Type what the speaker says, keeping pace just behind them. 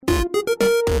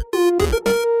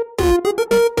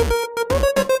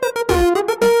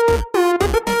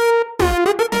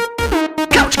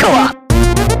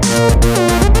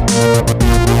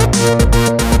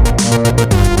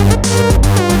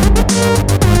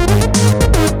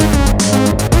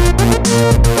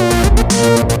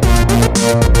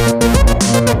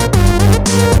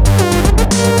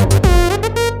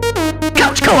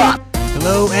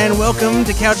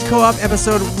Couch Co-op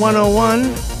episode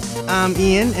 101. I'm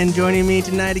Ian, and joining me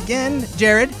tonight again,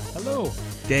 Jared. Hello.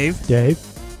 Dave.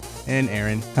 And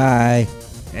Aaron. Hi.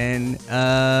 And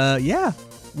yeah,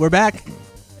 we're back.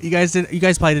 You guys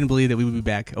probably didn't believe that we would be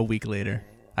back a week later.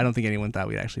 I don't think anyone thought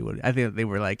we actually would. I think they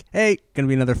were like, "Hey, gonna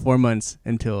be another 4 months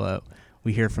until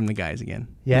we hear from the guys again."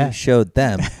 Yeah. You showed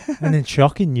them. And in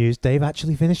shocking news, Dave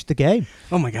actually finished the game.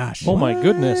 Oh my gosh. Oh my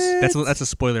goodness. That's a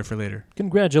spoiler for later.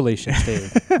 Congratulations,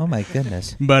 Dave. Oh my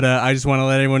goodness. But I just want to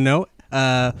let everyone know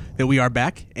that we are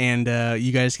back, and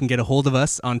you guys can get a hold of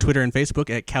us on Twitter and Facebook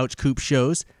at Couch Coop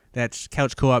Shows. That's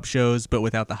Couch Co-op Shows, but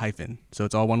without the hyphen. So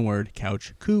it's all one word,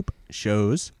 Couch Coop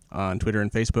Shows on Twitter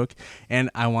and Facebook. And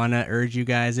I want to urge you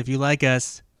guys, if you like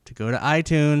us, to go to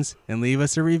iTunes and leave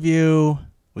us a review.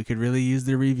 We could really use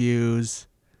the reviews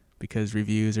because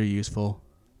reviews are useful,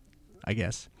 I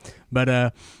guess.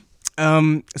 But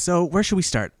so where should we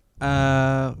start? You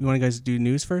want to guys do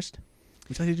news first?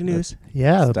 Would you like to do news?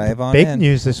 Yeah, Let's dive on big in.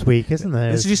 news this week, isn't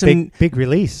there? Let's do It's some big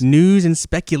release. News and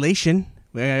speculation.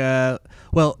 What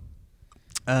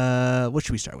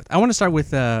should we start with? I want to start with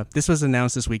this was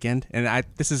announced this weekend, and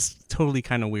this is totally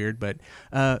kind of weird, but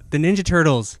the Ninja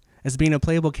Turtles as being a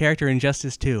playable character in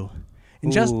Injustice 2.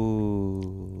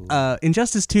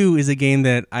 Injustice 2 is a game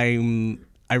that I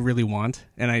really want,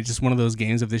 and I just one of those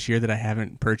games of this year that I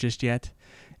haven't purchased yet.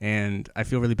 And I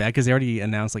feel really bad because they already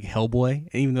announced like Hellboy,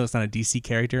 even though it's not a DC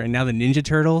character, and now the Ninja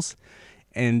Turtles,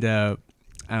 and I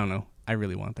don't know. I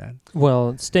really want that.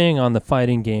 Well, staying on the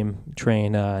fighting game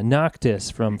train, Noctis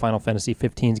from Final Fantasy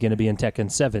 15 is going to be in Tekken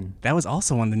 7. That was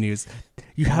also on the news.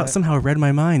 You somehow read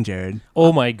my mind, Jared.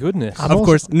 Oh my goodness. Of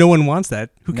course, no one wants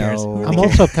that. Who cares? No. I'm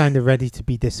also kind of ready to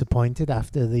be disappointed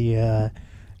after the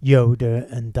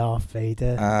Yoda and Darth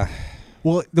Vader.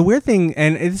 Well, the weird thing,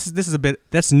 and this is a bit,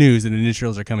 that's news that the Ninja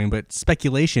Turtles are coming, but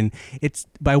speculation, it's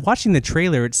by watching the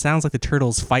trailer, it sounds like the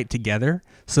Turtles fight together,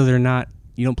 so they're not,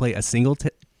 you don't play a single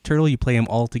turtle, you play them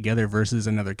all together versus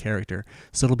another character.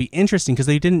 So it'll be interesting because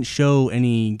they didn't show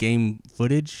any game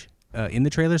footage in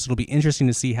the trailer, so it'll be interesting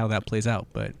to see how that plays out,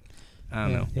 but I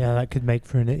don't know. Yeah, that could make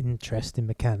for an interesting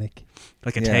mechanic.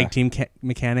 Like a tag team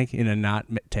mechanic in a not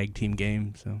tag team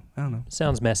game, so I don't know.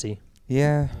 Sounds messy.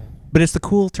 Yeah. But it's the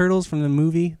cool turtles from the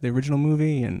movie, the original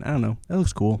movie, and I don't know. That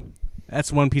looks cool.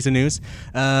 That's one piece of news.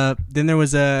 Then there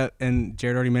was and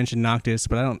Jared already mentioned Noctis,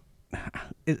 but I don't.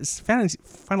 Is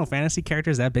Final Fantasy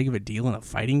characters that big of a deal in a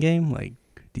fighting game? Like,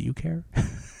 do you care?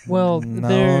 Well,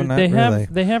 No, not they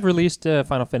really. have released a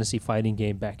Final Fantasy fighting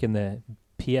game back in the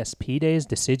PSP days.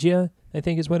 Dissidia, I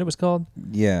think is what it was called.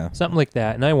 Yeah. Something like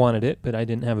that. And I wanted it, but I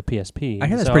didn't have a PSP. I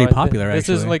hear that's pretty popular, This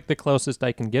is actually. like the closest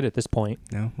I can get at this point.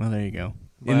 No? Well, there you go.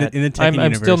 But In the Tekken I'm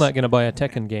universe, still not going to buy a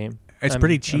Tekken game. It's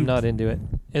pretty cheap. I'm not into it.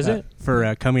 Is it?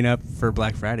 For coming up for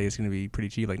Black Friday? It's going to be pretty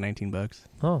cheap, like $19.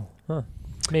 Oh, huh.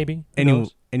 Maybe. Who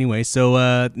knows? Anyway, so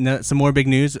some more big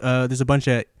news. There's a bunch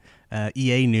of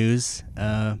EA news.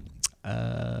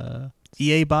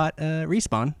 EA bought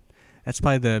Respawn. That's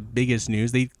probably the biggest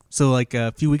news. Like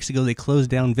a few weeks ago they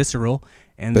closed down Visceral,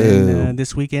 and then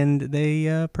this weekend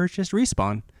they purchased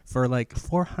Respawn for like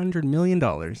 $400 million.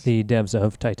 The devs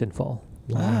of Titanfall.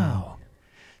 Wow.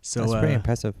 So That's pretty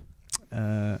impressive.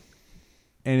 And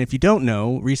if you don't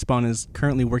know, Respawn is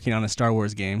currently working on a Star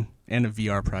Wars game and a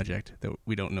VR project that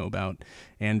we don't know about.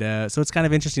 And so it's kind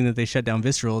of interesting that they shut down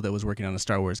Visceral that was working on a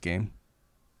Star Wars game.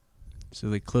 So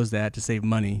they closed that to save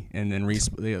money, and then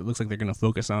it looks like they're going to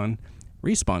focus on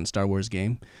Respawn Star Wars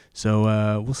game.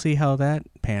 So we'll see how that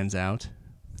pans out.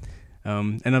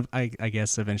 And I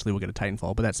guess eventually we'll get a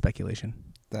Titanfall, but that's speculation.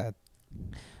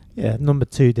 Yeah, number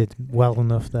 2 did well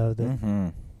enough, though. That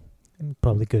Mm-hmm.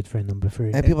 probably good for a number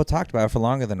 3. And people talked about it for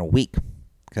longer than a week.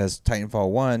 Because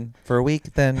Titanfall 1 for a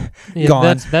week, then Yeah,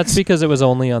 gone. That's because it was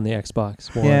only on the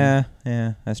Xbox One. Yeah,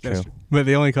 that's true. But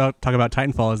they only talk about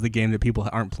Titanfall as the game that people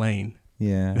aren't playing.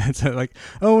 Yeah. It's like,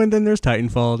 and then there's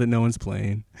Titanfall that no one's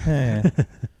playing. Yeah.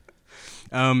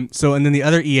 And then the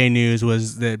other EA news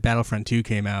was that Battlefront 2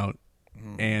 came out,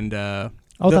 and that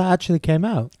actually came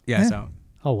out? yeah, Yeah. so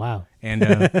Oh, wow.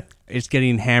 and it's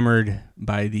getting hammered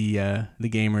by the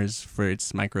gamers for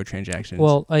its microtransactions.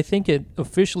 Well, I think it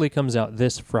officially comes out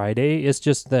this Friday. It's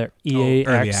just the EA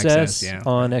early access access, yeah.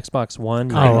 on Xbox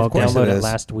One. You Oh, can okay. Of course download it it is.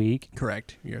 last week.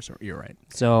 correct. You're right.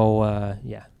 So,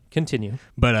 yeah, continue.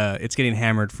 But it's getting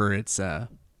hammered for its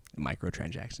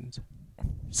microtransactions.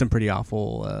 Some pretty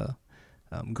awful,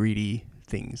 greedy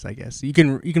things, I guess. You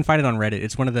can find it on Reddit.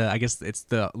 It's one of the, I guess it's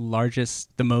the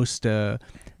largest, the most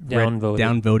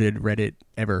downvoted Reddit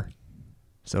ever.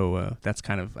 So that's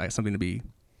kind of something to be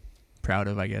proud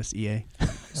of, I guess, EA.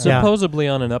 Supposedly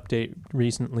on an update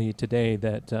recently today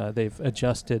that they've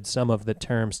adjusted some of the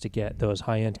terms to get those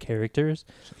high-end characters,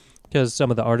 because some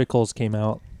of the articles came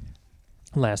out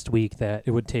last week that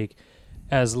it would take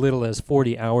as little as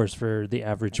 40 hours for the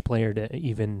average player to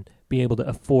even be able to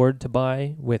afford to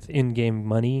buy with in-game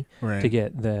money Right. to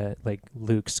get the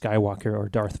Luke Skywalker or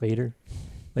Darth Vader.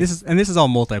 This is all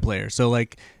multiplayer. So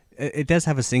like it does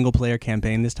have a single player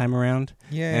campaign this time around.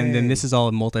 Yeah. And then this is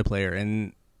all multiplayer,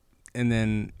 and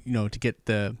then to get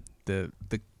the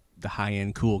high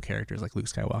end cool characters like Luke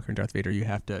Skywalker and Darth Vader, you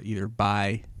have to either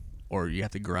buy or you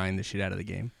have to grind the shit out of the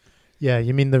game. Yeah,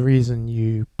 you mean the reason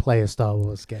you play a Star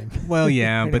Wars game? Well,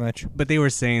 yeah, Pretty much. but they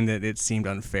were saying that it seemed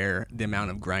unfair the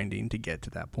amount of grinding to get to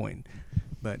that point.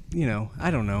 But I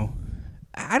don't know.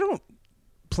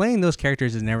 Playing those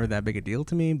characters is never that big a deal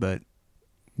to me. But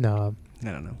No.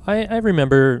 I don't know. I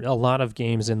remember a lot of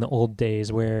games in the old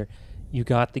days where you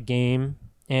got the game,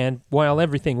 and while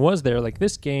everything was there, like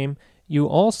this game, you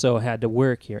also had to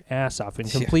work your ass off and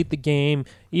complete the game,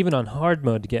 even on hard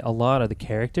mode, to get a lot of the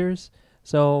characters.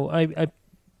 So I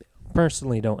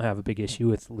personally don't have a big issue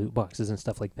with loot boxes and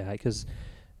stuff like that, because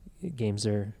games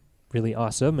are really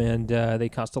awesome, and they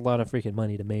cost a lot of freaking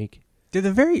money to make.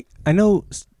 I know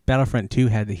Battlefront 2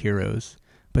 had the heroes,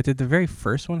 but did the very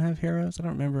first one have heroes? I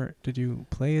don't remember. Did you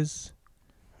play as...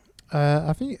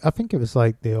 I think it was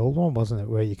like the old one, wasn't it,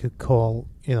 where you could call,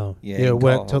 Yeah, you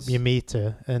worked calls. up your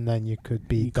meter, and then you could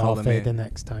be You call Darth them Vader in.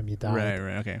 next time you died.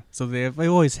 Right, okay. So they've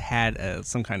always had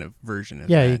some kind of version of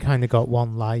Yeah, that. you kind of got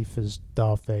one life as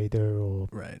Darth Vader or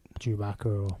Right.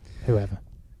 Chewbacca or whoever.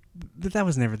 But that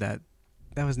was never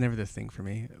the thing for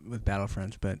me with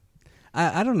Battlefront, but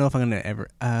I don't know if I'm going to ever...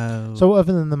 So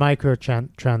other than the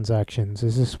microtransactions,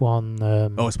 is this one...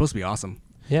 it's supposed to be awesome.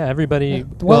 Yeah, everybody...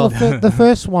 well, the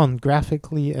first one,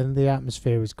 graphically and the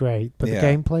atmosphere was great, but Yeah. the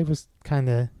gameplay was kind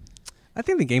of... I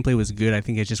think the gameplay was good. I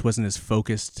think it just wasn't as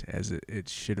focused as it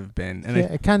should have been. And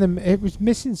it was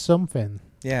missing something.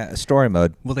 Yeah, a story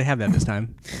mode. well, they have that this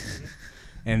time.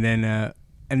 And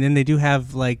then they do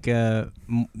have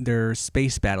their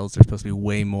space battles are supposed to be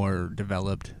way more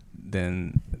developed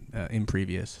than in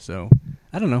previous. So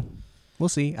I don't know. We'll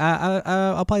see.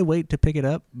 I'll probably wait to pick it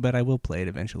up, but I will play it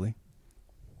eventually.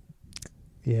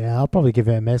 Yeah, I'll probably give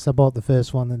it a miss. I bought the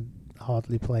first one and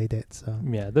hardly played it. So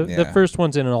the first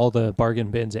one's in all the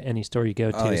bargain bins at any store you go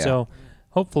to. Oh, yeah. So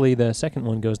hopefully the second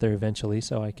one goes there eventually,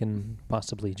 so I can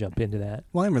possibly jump into that.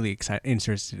 Well, I'm really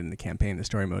interested in the campaign. The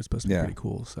story mode is supposed to be pretty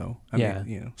cool. So I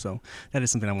mean, so that is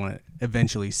something I want to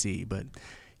eventually see. But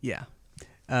yeah.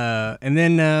 And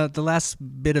then the last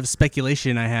bit of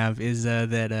speculation I have is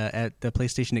that at the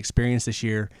PlayStation Experience this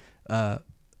year,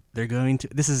 they're going to...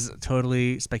 This is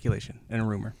totally speculation and a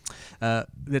rumor.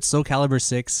 That Soul Calibur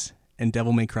 6 and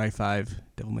Devil May Cry 5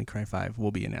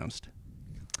 will be announced.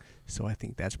 So I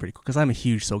think that's pretty cool, because I'm a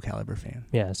huge Soul Calibur fan.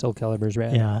 Yeah, Soul Calibur's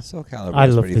rad. yeah, Soul Calibur I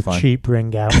is love pretty the fun. cheap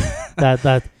ring out. that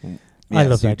I Yes,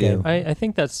 love you that do. game. I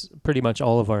think that's pretty much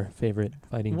all of our favorite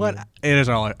fighting What? games. It is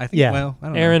all... I think, Yeah. well, I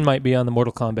don't Aaron might be on the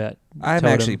Mortal Kombat I'm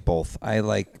totem. actually both. I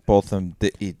like both of them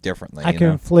differently. I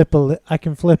can flip a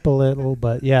little,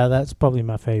 but yeah, that's probably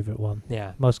my favorite one.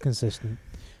 Yeah. Most consistent. know.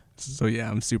 So yeah,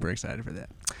 I'm super excited for that.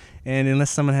 And unless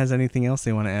someone has anything else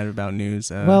they want to add about news...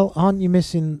 Well, aren't you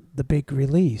missing the big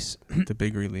release? the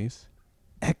big release.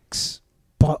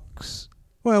 Xbox.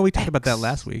 Well, we talked about that X.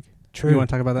 last week. True. You want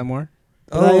to talk about that more?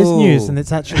 But that is news, and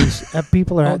it's actually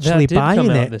people are actually that did buying come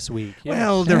out it. this week. Yeah.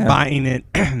 Well, they're Yeah. buying it.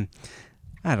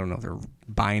 I don't know if they're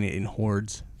buying it in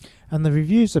hordes. And the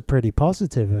reviews are pretty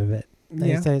positive of it.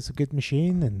 They Yeah. say it's a good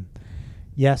machine, and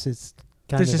yes, it's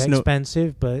kind There's of just no-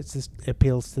 expensive, but it just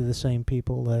appeals to the same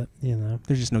people that,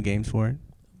 There's just no games for it.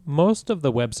 Most of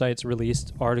the websites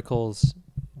released articles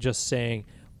just saying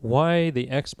why the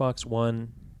Xbox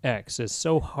One X is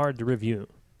so hard to review.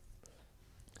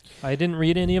 I didn't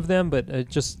read any of them, but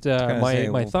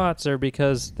my thoughts are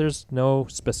because there's no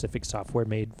specific software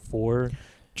made for...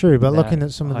 True, but that looking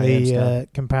at some of high-end the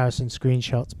stuff. comparison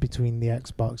screenshots between the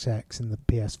Xbox X and the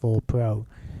PS4 Pro,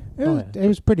 Oh, it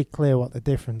was pretty clear what the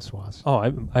difference was. Oh,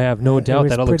 I have no It doubt was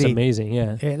that it looks pretty- amazing,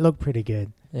 yeah. It looked pretty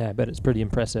good. Yeah, I bet it's pretty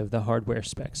impressive. The hardware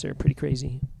specs are pretty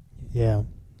crazy. Yeah.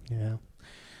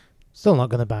 Still not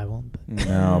going to buy one. But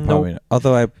No, Nope. probably not.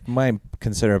 Although I might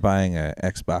consider buying a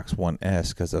Xbox One S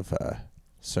because of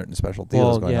certain special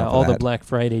deals going on for all that. the Black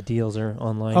Friday deals are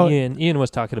online. Oh, Ian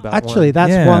was talking about actually,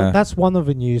 one. that's one of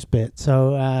the news bits.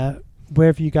 So, where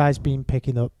have you guys been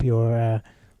picking up your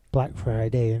Black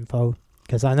Friday info?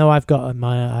 Because I know I've got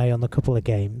my eye on a couple of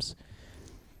games.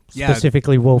 Yeah.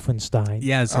 Specifically Wolfenstein.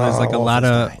 Yeah, so there's like a lot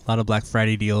Wolfenstein. of Black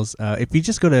Friday deals. If you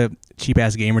just go to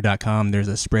cheapassgamer.com, there's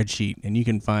a spreadsheet, and you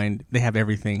can find they have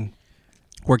everything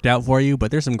worked out for you.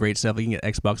 But there's some great stuff. You can get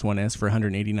Xbox One S for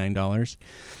 $189.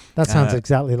 That sounds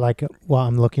exactly like what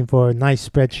I'm looking for. A nice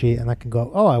spreadsheet, and I can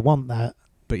go, oh, I want that.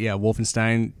 But yeah,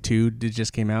 Wolfenstein 2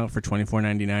 just came out for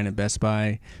 $24.99 at Best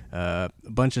Buy. A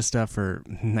bunch of stuff for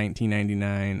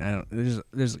 $19.99.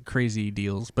 There's crazy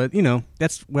deals, but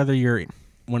that's whether you're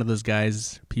one of those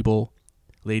guys, people,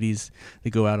 ladies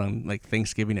that go out on like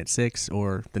Thanksgiving at 6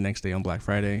 or the next day on Black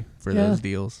Friday for those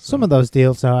deals. Some of those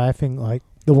deals, though, I think like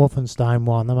the Wolfenstein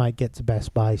one, I might get to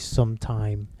Best Buy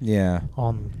sometime. Yeah.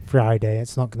 On Friday,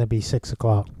 it's not going to be 6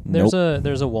 o'clock. There's a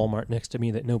Walmart next to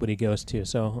me that nobody goes to,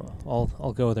 so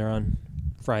I'll go there on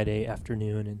Friday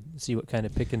afternoon and see what kind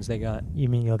of pickings they got. You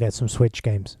mean you'll get some Switch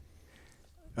games?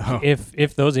 Oh.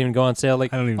 If those even go on sale,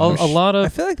 like I don't even a lot of I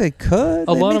feel like they could.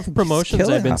 a lot of promotions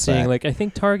I've been seeing. Like I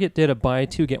think Target did a buy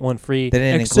 2 get 1 free. They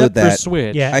didn't except include that. for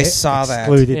Switch. Yeah, I saw that.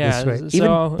 Excluded Yeah, the Switch. Even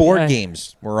so, board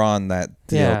games were on that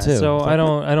deal too. So I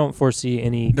don't foresee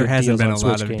any. There good hasn't deals been on a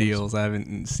Switch lot of games. deals. I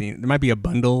haven't seen. There might be a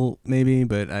bundle maybe,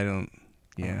 but I don't.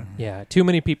 Yeah. Yeah, too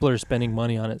many people are spending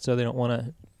money on it, so they don't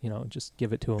want to, just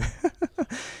give it to them.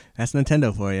 That's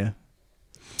Nintendo for you.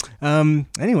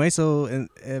 Anyway, so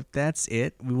if that's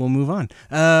it, we will move on.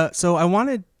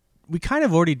 So we kind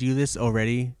of already do this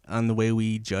already on the way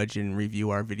we judge and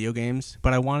review our video games,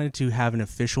 but I wanted to have an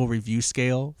official review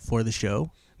scale for the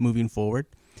show moving forward.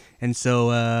 And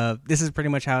so this is pretty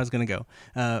much how it's going to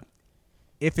go.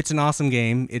 If it's an awesome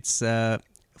game, it's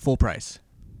full price.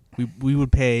 We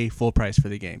would pay full price for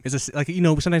the game. It's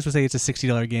sometimes we'll say it's a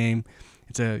 $60 game.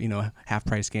 It's a half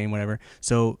price game, whatever.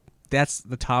 So that's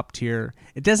the top tier.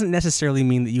 It doesn't necessarily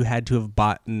mean that you had to have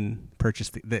bought and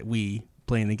purchased that we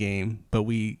play in the game, but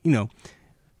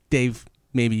Dave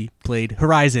maybe played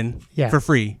Horizon for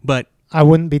free, but I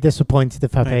wouldn't be disappointed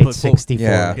if I paid 60 for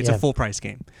it. It's a full price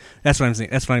game. That's what I'm saying.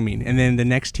 That's what I mean. And then the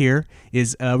next tier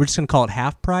is we're just gonna call it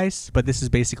half price, but this is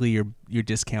basically your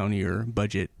discount, your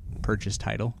budget purchase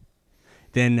title.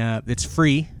 Then it's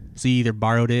free, so you either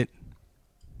borrowed it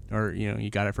or you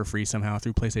got it for free somehow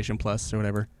through PlayStation Plus or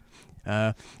whatever.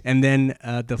 And then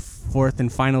the fourth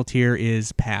and final tier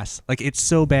is pass. Like it's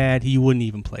so bad you wouldn't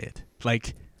even play it.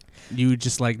 Like you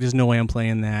just there's no way I'm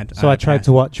playing that. So I tried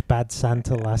to watch Bad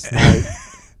Santa last night.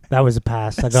 That was a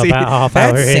pass. I got See, about half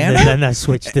Bad hour in Santa? and then I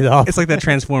switched it off. It's like that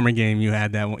Transformer game you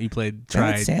had that one you played.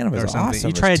 Bad Santa was or something. awesome.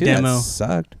 You tried a demo. That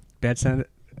sucked. Bad Santa.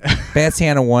 Bad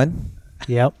Santa 1.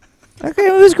 Yep. Okay,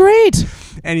 it was great.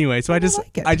 Anyway, so I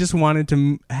like it. just wanted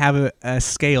to have a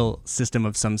scale system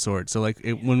of some sort. So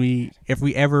if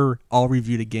we ever all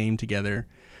reviewed a game together,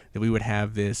 that we would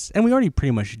have this, and we already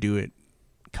pretty much do it,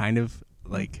 kind of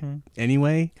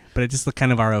anyway. But it's just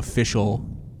kind of our official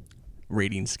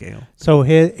rating scale. So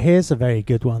here's a very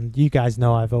good one. You guys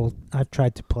know I've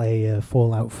tried to play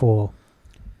Fallout 4,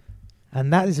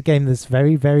 and that is a game that's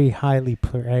very, very highly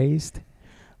praised,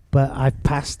 but I've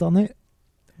passed on it.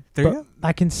 There you go.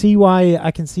 I can see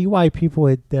why people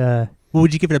would. Well,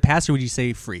 would you give it a pass or would you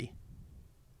say free?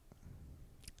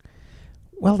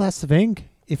 Well, that's the thing.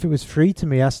 If it was free to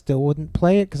me, I still wouldn't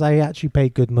play it because I actually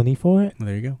paid good money for it. Well,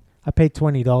 there you go. I paid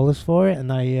 $20 for it,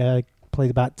 and I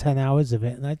played about 10 hours of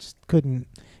it, and I just couldn't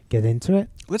get into it.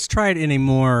 Let's try it in a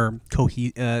more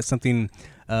something.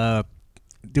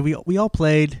 We all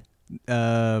played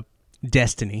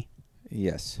Destiny?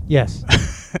 Yes. Yes.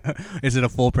 Is it a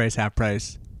full price, half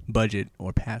price, budget,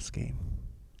 or pass game?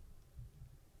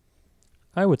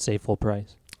 I would say full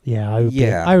price. Yeah,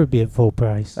 I would be at full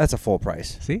price. That's a full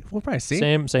price. See, full price. See,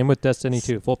 Same with Destiny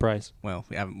 2, full price. Well,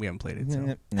 we haven't played it.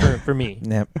 So. For me,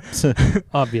 Yep.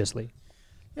 obviously.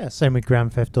 Yeah, same with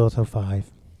Grand Theft Auto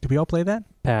 5. Did we all play that?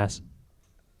 Pass.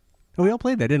 Oh, we all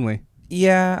played that, didn't we?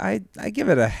 Yeah, I give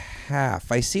it a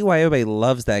half. I see why everybody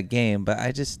loves that game, but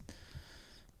I just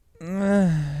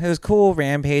it was cool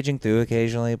rampaging through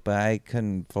occasionally, but I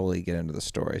couldn't fully get into the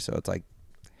story, so it's like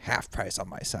half price on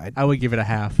my side. I would give it a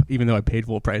half, even though I paid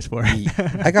full price for it.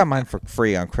 I got mine for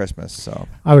free on Christmas, so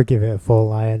I would give it a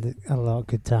full. I had a lot of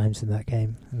good times in that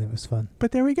game, and it was fun.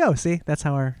 But there we go. See, that's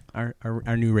how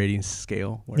our new rating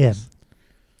scale works. Yeah.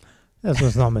 That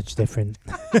was not much different.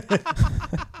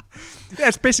 Yeah,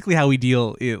 it's basically how we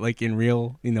deal, like in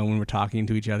real, when we're talking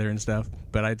to each other and stuff.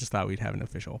 But I just thought we'd have an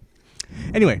official.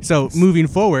 Anyway, so moving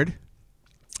forward,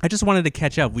 I just wanted to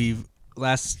catch up. We've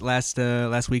last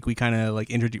week we kind of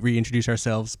reintroduced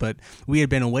ourselves, but we had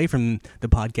been away from the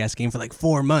podcast game for like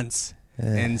 4 months,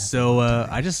 and so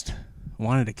I just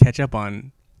wanted to catch up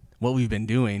on what we've been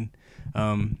doing.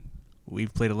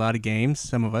 We've played a lot of games.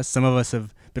 Some of us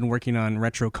have been working on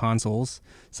retro consoles.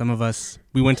 Some of us,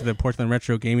 we went to the Portland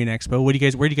Retro Gaming Expo. Where do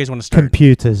you guys want to start?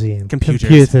 Computers, Ian.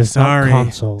 Computers. Not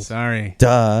consoles. Sorry.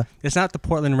 Duh. It's not the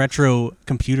Portland Retro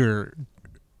Computer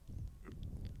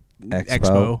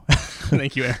Expo.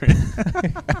 Thank you, Aaron.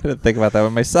 I didn't think about that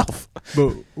one myself. But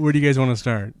where do you guys want to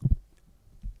start?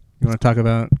 You want to talk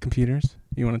about computers?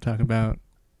 You want to talk about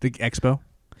the expo?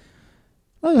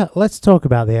 Well, let's talk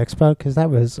about the expo because that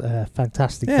was a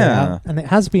fantastic day Yeah. out, and it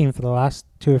has been for the last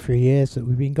 2 or 3 years that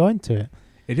we've been going to it.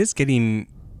 It's getting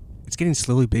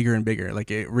slowly bigger and bigger.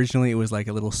 Like originally it was like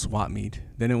a little swap meet.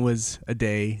 Then it was a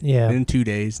day. Yeah. Then 2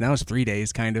 days. Now it's 3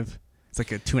 days kind of. It's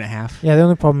like a 2.5. Yeah, the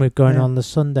only problem with going Yeah. on the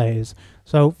Sundays.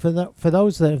 So for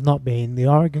those that have not been, the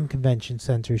Oregon Convention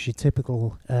Center is your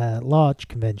typical large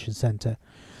convention center.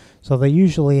 So they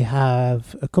usually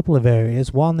have a couple of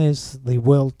areas. One is the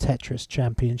World Tetris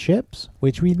Championships,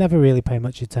 which we never really pay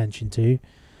much attention to.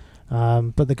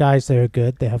 But the guys there are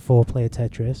good. They have 4-player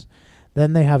Tetris.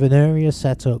 Then they have an area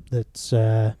set up that's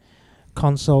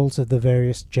consoles of the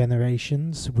various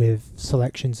generations with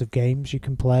selections of games you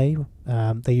can play.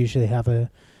 They usually have a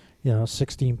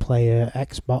 16-player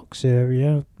Xbox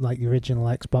area, like the original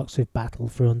Xbox with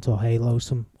Battlefront or Halo,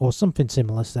 or something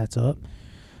similar set up,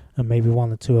 and maybe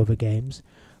 1 or 2 other games.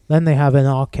 Then they have an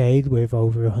arcade with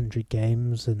over 100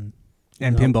 games and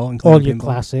pinball, including all your pinball.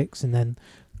 classics, and then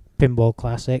pinball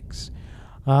classics.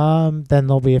 Then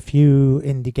there'll be a few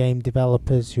indie game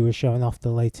developers who are showing off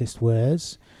the latest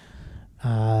wares.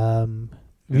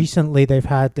 Recently, they've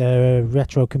had a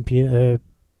retro computer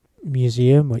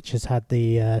museum, which has had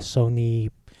the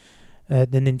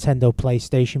Nintendo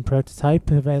PlayStation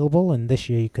prototype available, and this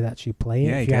year you could actually play it.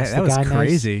 Yeah, if you ask that the was guy nice.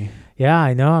 crazy. Yeah,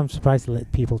 I know. I'm surprised to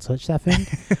let people touch that thing.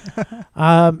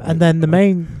 And then the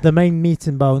main meat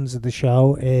and bones of the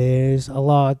show is a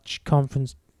large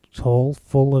conference hall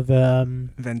full of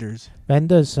Vendors.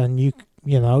 and you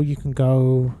can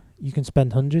go. You can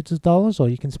spend hundreds of dollars, or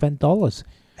you can spend dollars.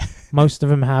 Most of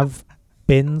them have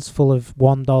bins full of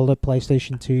 $1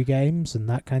 PlayStation 2 games and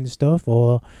that kind of stuff,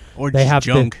 or they just have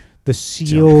junk. the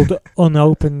sealed,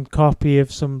 unopened copy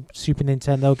of some Super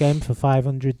Nintendo game for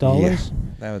 $500.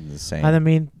 That was insane. And I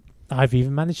mean, I've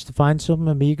even managed to find some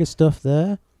Amiga stuff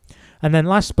there. And then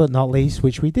last but not least,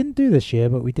 which we didn't do this year,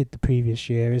 but we did the previous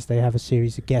year, is they have a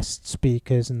series of guest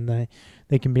speakers, and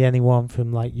they can be anyone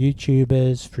from like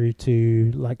YouTubers through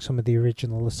to like some of the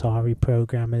original Atari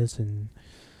programmers and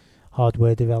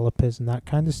hardware developers and that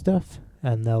kind of stuff.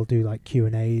 And they'll do like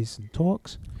Q&As and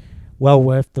talks. Well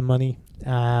worth the money.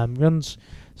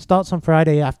 Starts on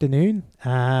Friday afternoon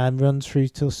and runs through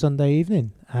till Sunday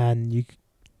evening. And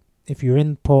if you're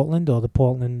in Portland or the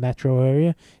Portland metro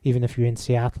area, even if you're in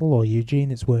Seattle or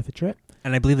Eugene, it's worth a trip.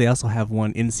 And I believe they also have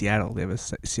one in Seattle. They have a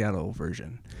Seattle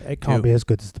version. It can't be as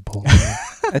good as the Portland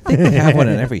one. I think they have one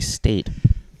in every state.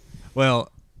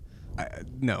 Well,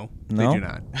 no, they No? do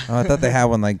not. Oh, I thought they had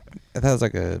one I thought it was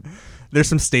like a... There's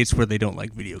some states where they don't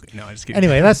like video games. No, I'm just kidding.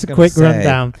 Anyway, that's a gonna quick say.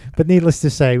 rundown. But needless to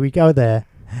say, we go there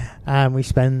and we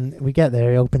get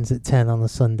there. It opens at 10 on a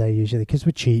Sunday usually because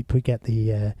we're cheap. We get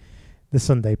the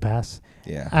Sunday pass.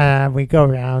 Yeah. And we go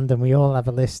around and we all have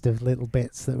a list of little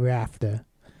bits that we're after.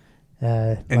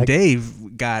 And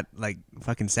Dave got like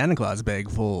fucking Santa Claus bag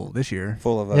full this year.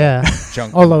 Full of yeah.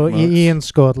 junk. Although remotes. Ian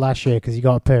scored last year because he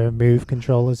got a pair of Move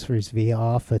controllers for his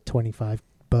VR for $25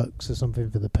 or something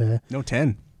for the pair. No,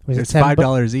 10. Was it It's $10?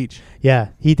 $5 each. Yeah,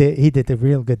 he did a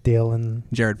real good deal, and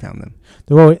Jared found them.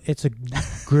 it's a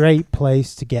great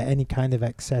place to get any kind of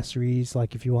accessories,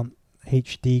 like if you want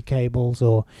HD cables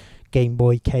or Game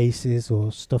Boy cases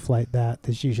or stuff like that.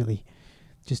 There's usually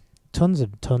just tons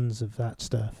of that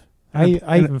stuff.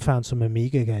 I even found some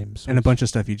Amiga games. And a bunch of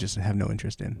stuff you just have no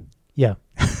interest in. Yeah.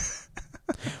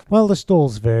 Well, the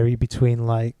stalls vary between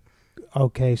like,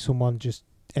 okay, someone just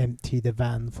emptied a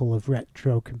van full of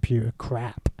retro computer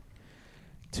crap,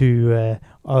 to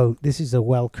this is a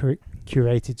well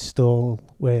curated stall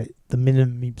where the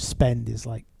minimum spend is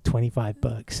like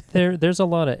 $25. There's a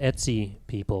lot of Etsy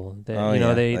people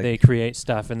that they like- create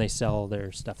stuff and they sell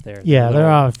their stuff there. Yeah, there Little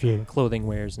are a few. clothing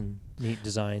wares and neat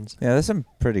designs. Yeah, there's some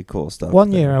pretty cool stuff.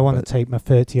 One year there, I want to but take my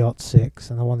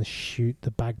 30-06 and I want to shoot the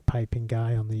bagpiping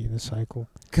guy on the unicycle.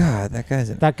 God, that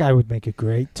guy's That guy would make a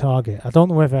great target. I don't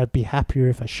know whether I'd be happier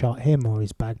if I shot him or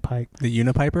his bagpipe. The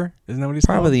Unipiper? Isn't that what he's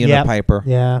probably called? the Yep. Unipiper.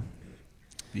 Yeah,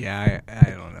 Yeah, I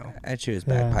don't know. I'd choose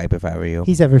Yeah. bagpipe if I were you.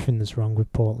 he's everything that's wrong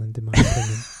with Portland, in my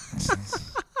opinion.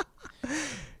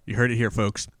 You heard it here,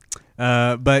 folks.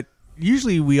 But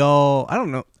usually I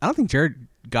don't know. I don't think Jared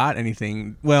got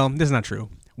anything. Well, this is not true.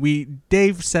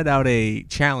 Dave set out a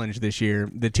challenge this year,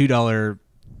 the $2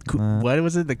 What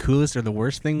was it? The coolest or the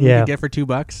worst thing we Yeah. could get for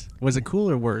 $2? Was it cool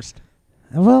or worst?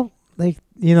 Well, like,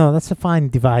 that's a fine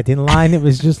dividing line. It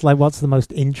was just like, what's the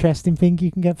most interesting thing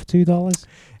you can get for $2?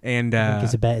 And I think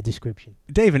it's a better description.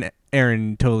 Dave and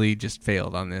Aaron totally just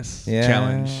failed on this Yeah.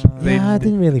 challenge. I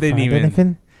didn't really they find didn't even-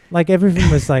 anything. Like, everything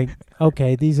was like,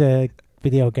 okay, these are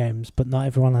video games, but not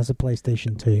everyone has a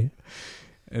PlayStation 2.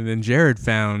 And then Jared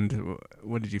found.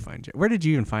 What did you find? Where did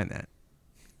you even find that?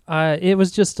 It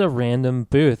was just a random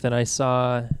booth, and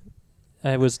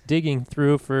I was digging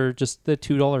through for just the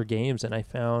 $2 games, and I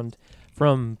found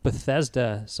from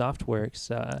Bethesda Softworks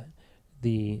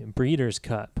the Breeders'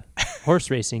 Cup horse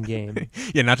racing game.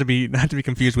 Yeah, not to be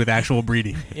confused with actual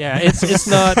breeding. Yeah, it's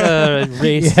not a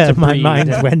race. Yeah, to my breed. mind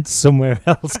went somewhere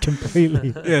else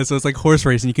completely. Yeah, so it's like horse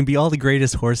racing. You can be all the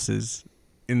greatest horses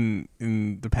in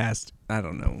the past. I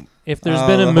don't know. If there's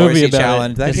been a the movie horsey about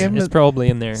challenge. it, That it's, game it's is- probably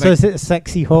in there. So is it a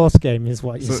sexy horse game is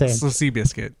what you're saying? So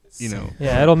Seabiscuit,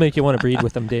 Yeah, it'll make you want to breed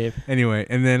with them, Dave. Anyway,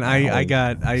 and then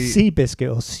I Sea biscuit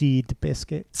or seed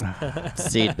biscuit?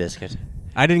 Seed biscuit.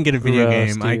 I didn't get a video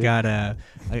Gross, game. I dude. got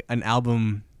an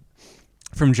album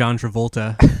from John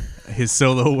Travolta, his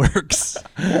solo works,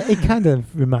 It kind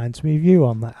of reminds me of you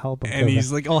on that album. and cover.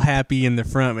 he's like all happy in the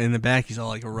front, but in the back he's all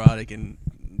like erotic and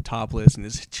topless and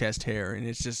his chest hair, and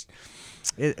it's just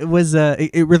it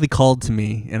really called to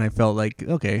me, and I felt like,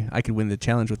 okay, I could win the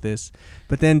challenge with this.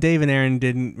 But then Dave and Aaron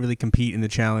didn't really compete in the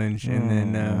challenge, and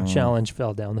then Challenge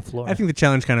fell down the floor. I think the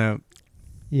challenge kind of.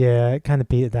 Yeah, it kind of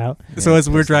petered out. So Yeah, as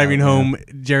we're pissed driving out, home,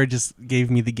 Jared just gave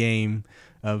me the game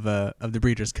of the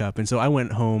Breeders' Cup, and so I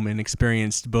went home and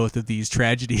experienced both of these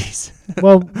tragedies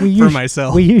Well, we for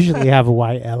myself. we usually have a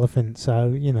white elephant, so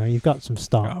you've got some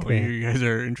stock Oh, there. you guys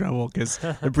are in trouble because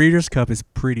the Breeders' Cup is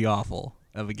pretty awful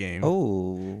of a game.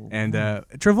 Oh. And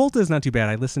Travolta is not too bad.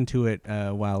 I listened to it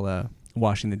while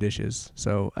washing the dishes,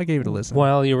 so I gave it a listen.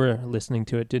 While you were listening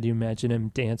to it, did you imagine him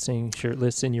dancing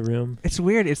shirtless in your room? It's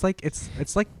weird. It's like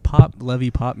it's like pop, lovey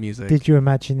pop music. Did you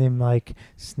imagine him like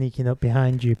sneaking up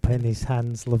behind you, putting his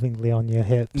hands lovingly on your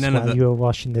hips None of while the- you were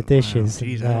washing the dishes?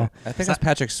 Jeez, and, I don't- I think that's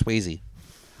Patrick Swayze.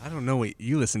 I don't know what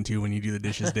you listen to when you do the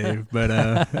dishes, Dave. But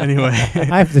anyway,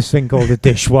 I have this thing called a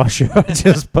dishwasher. I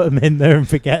just put them in there and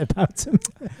forget about them.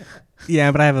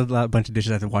 yeah, but I have a bunch of dishes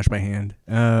I have to wash by hand.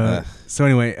 Ugh. So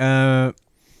anyway,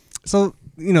 so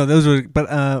those were.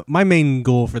 But my main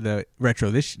goal for the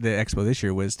expo this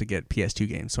year was to get PS2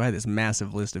 games. So I had this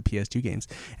massive list of PS2 games,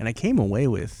 and I came away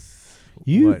with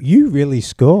You really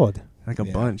scored. like a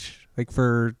Yeah. bunch. Like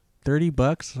for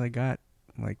 $30, I got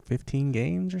like 15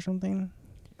 games or something.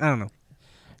 I don't know.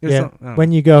 It was Yeah, some- I don't when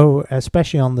know. you go,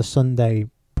 especially on the Sunday,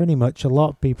 pretty much a lot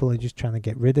of people are just trying to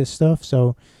get rid of stuff.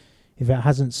 So if it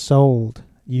hasn't sold,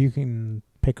 you can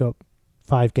pick up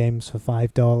 5 games for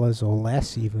 $5 or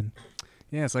less even.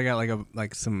 Yeah, so I got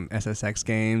like some SSX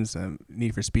games,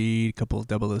 Need for Speed, a couple of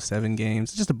 007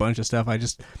 games, just a bunch of stuff. I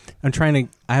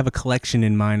have a collection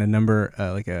in mind, a number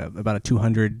about a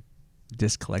 200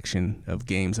 disc collection of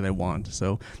games that I want.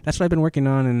 So that's what I've been working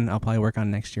on, and I'll probably work on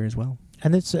next year as well.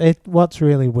 And what's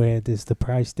really weird is the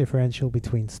price differential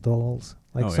between stalls.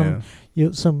 Like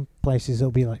some places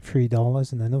it'll be like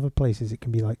 $3, and then other places it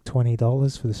can be like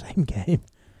 $20 for the same game.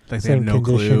 like they have same no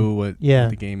clue condition. what Yeah.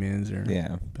 the game is, or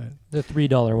Yeah. But The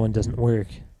 $3 one doesn't work.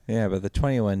 Yeah, but the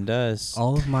 21 does.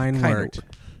 all of mine Kinda worked.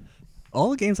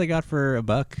 All the games I got for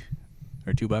 $1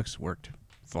 or $2 worked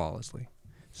flawlessly.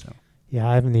 So, Yeah,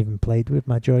 I haven't even played with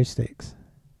my joysticks.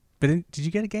 but did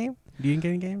you get a game? You didn't get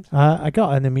any games? I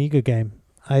got an Amiga game.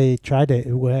 I tried it.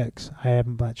 It works. I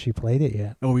haven't actually played it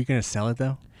yet. Oh, were you gonna sell it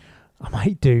though? I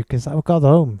might do because I got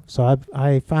home. So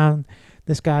I found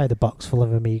this guy had a box full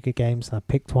of Amiga games, and I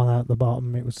picked one out the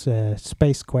bottom. It was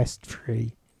Space Quest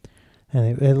 3,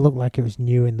 and it looked like it was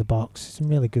new in the box. It's in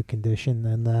really good condition,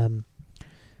 and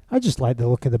I just liked the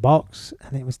look of the box,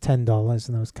 and it was $10,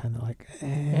 and I was kind of like,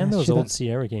 And those should I- old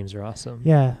Sierra games are awesome.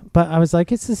 Yeah, but I was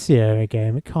like, it's the Sierra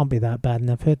game. It can't be that bad, and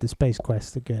I've heard the Space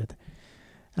Quest are good.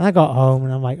 And I got home,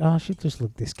 and I'm like, oh, I should just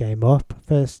look this game up.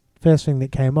 First thing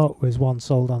that came up was one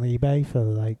sold on eBay for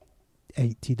like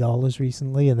 $80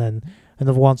 recently, and then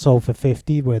another one sold for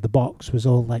 $50, where the box was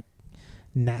all like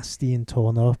nasty and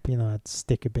torn up. I'd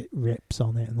stick a bit rips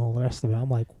on it and all the rest of it. I'm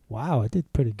like, wow, I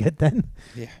did pretty good then.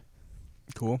 Yeah.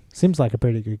 Cool. Seems like a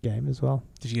pretty good game as well.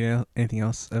 Did you get anything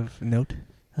else of note?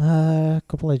 A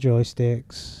couple of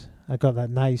joysticks. I got that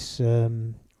nice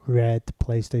red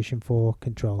PlayStation 4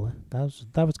 controller. That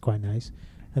was quite nice.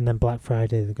 And then Black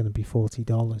Friday they're going to be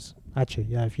 $40. Actually,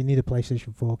 yeah, if you need a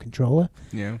PlayStation 4 controller,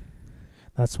 Yeah.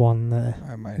 that's one.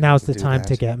 I might Now's have the do time that.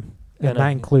 to get 'em. Yeah, And no, that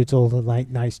yeah. includes all the like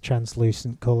nice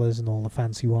translucent colors and all the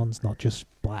fancy ones, not just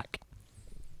black.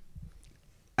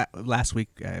 last week,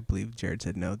 I believe Jared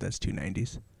said no. That's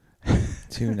 290s.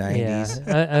 290s.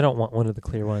 Yeah, I don't want one of the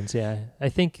clear ones. Yeah, I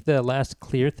think the last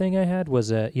clear thing I had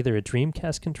was either a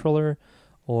Dreamcast controller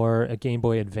or a Game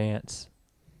Boy Advance.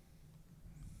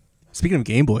 Speaking of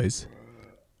Game Boys,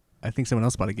 I think someone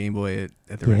else bought a Game Boy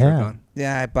at the Yeah. RetroCon.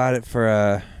 Yeah, I bought it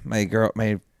for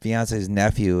my fiance's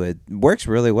nephew. It works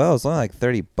really well. It's only like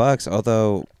 $30.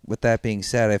 Although, with that being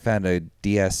said, I found a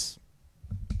DS.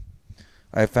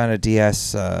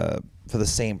 For the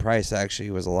same price. Actually,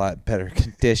 it was a lot better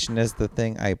condition as the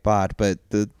thing I bought, but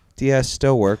the DS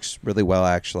still works really well.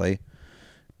 Actually,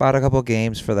 bought a couple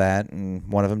games for that, and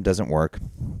one of them doesn't work.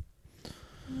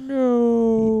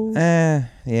 No.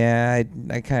 Yeah,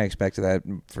 I kind of expected that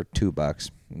for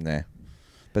 $2. Nah,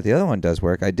 but the other one does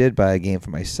work. I did buy a game for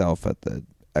myself at the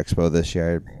expo this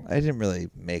year. I didn't really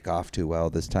make off too well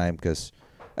this time because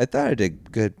I thought I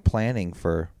did good planning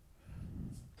for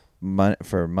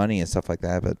money and stuff like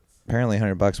that, but apparently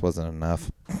 $100 wasn't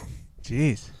enough.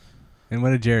 Jeez. And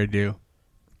what did Jared do?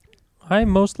 I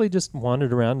mostly just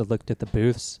wandered around and looked at the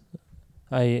booths.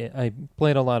 I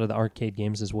played a lot of the arcade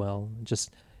games as well.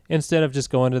 Just instead of just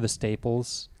going to the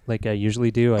staples like I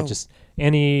usually do, I just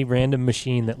any random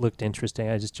machine that looked interesting,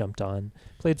 I just jumped on.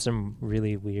 Played some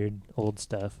really weird old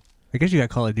stuff. I guess you got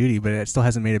Call of Duty, but it still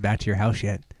hasn't made it back to your house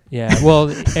yet. Yeah, well,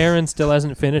 Aaron still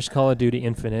hasn't finished Call of Duty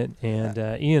Infinite, and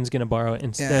Ian's going to borrow it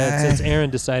instead Yeah. since Aaron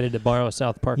decided to borrow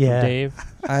South Park Yeah. from Dave.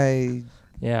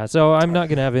 Yeah, so I'm not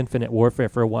going to have Infinite Warfare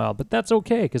for a while, but that's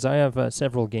okay because I have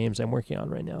several games I'm working on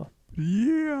right now.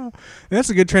 Yeah. That's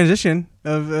a good transition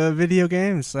of video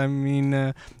games. I mean,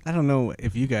 I don't know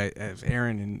if if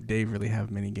Aaron and Dave really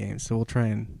have many games, so we'll try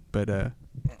and, but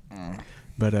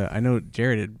I know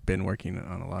Jared had been working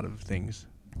on a lot of things.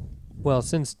 Well,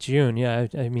 since June, yeah,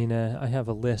 I mean, I have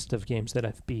a list of games that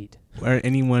I've beat. Are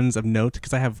any ones of note?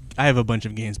 Because I have a bunch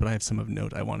of games, but I have some of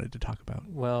note I wanted to talk about.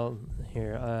 Well,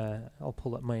 here, I'll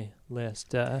pull up my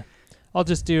list. I'll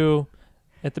just do,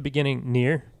 at the beginning,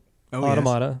 Nier,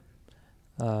 Automata,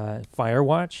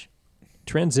 Firewatch,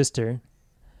 Transistor,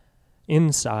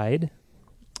 Inside,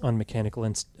 on Mechanical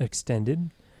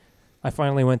Extended. I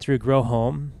finally went through Grow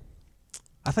Home.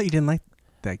 I thought you didn't like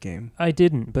that game. I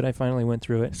didn't, but I finally went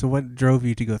through it. So what drove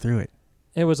you to go through it?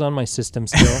 It was on my system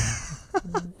still.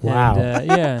 Wow. And,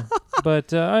 yeah,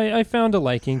 but I found a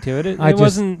liking to it. It I just-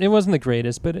 wasn't the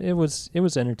greatest, but it was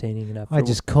entertaining enough. I for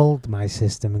just culled my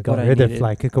system and got what I rid of needed.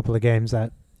 like a couple of games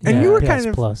that. And Yeah. you were PS kind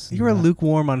of Plus you were and that.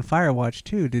 lukewarm on Firewatch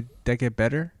too. Did that get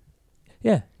better?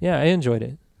 Yeah, I enjoyed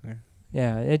it. Yeah.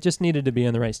 Yeah, it just needed to be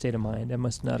in the right state of mind. I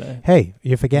must not have. Hey,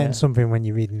 you're forgetting Yeah. something when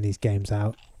you're reading these games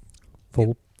out.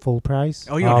 Full price.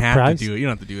 Oh, you don't have price? to do it. You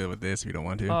don't have to do it with this if you don't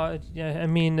want to. Yeah, I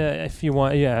mean, if you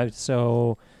want, yeah.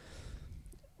 So,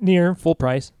 Nier full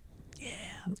price.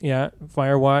 Yeah,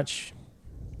 Firewatch.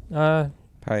 Probably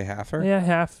halfer. Yeah,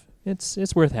 half.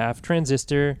 It's worth half.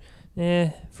 Transistor,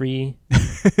 free.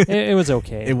 it was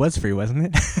okay. It was free, wasn't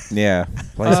it? Yeah.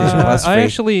 PlayStation Plus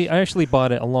free. I actually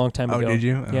bought it a long time Oh, ago. did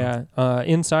you? Oh. Yeah.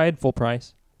 Inside full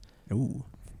price. Ooh.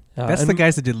 That's the and-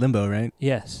 guys that did Limbo, right?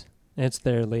 Yes, it's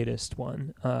their latest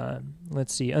one.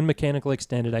 Let's see, Unmechanical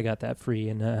Extended. I got that free,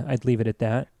 and I'd leave it at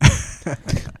that.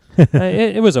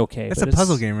 It was okay. It's but a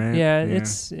puzzle game, right? Yeah,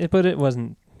 but it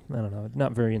wasn't. I don't know,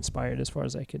 not very inspired as far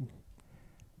as I could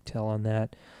tell on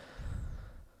that.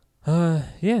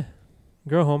 Yeah,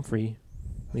 Grow Home free.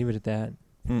 Leave it at that.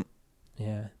 Hmm.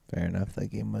 Yeah. Fair enough. That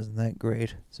game wasn't that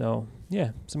great. So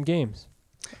yeah, some games.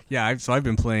 Yeah, I've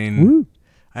been playing. Woo.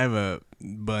 I have a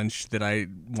bunch that I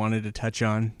wanted to touch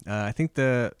on. I think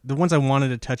the ones I wanted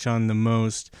to touch on the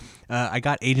most, I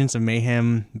got Agents of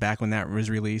Mayhem back when that was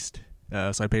released,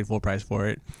 so I paid full price for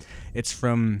it. It's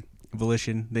from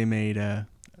Volition. They made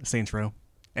Saints Row,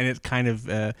 and it kind of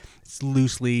it's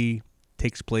loosely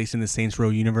takes place in the Saints Row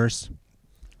universe.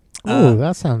 Oh,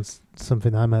 that sounds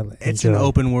something I might enjoy. It's an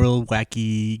open world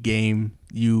wacky game.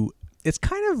 It's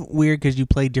kind of weird because you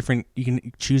play different. You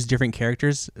can choose different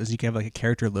characters, as you can have like a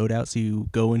character loadout. So you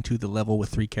go into the level with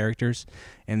 3 characters,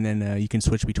 and then you can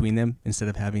switch between them instead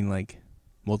of having like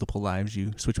multiple lives.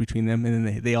 You switch between them, and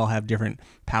then they all have different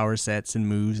power sets and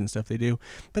moves and stuff they do.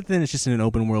 But then it's just in an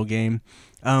open world game.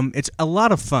 It's a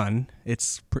lot of fun.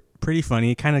 It's pretty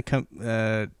funny. It kind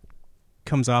of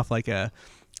comes off like a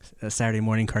Saturday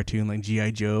morning cartoon like G.I.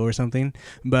 Joe or something,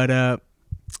 but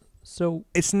So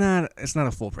it's not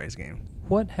a full price game.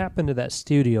 what happened to that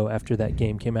studio after that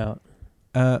game came out?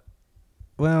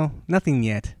 Well, nothing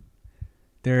yet.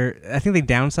 I think they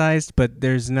downsized, but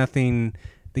there's nothing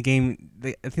I think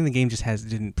the game just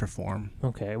didn't perform.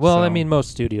 Okay. Well, I So- mean,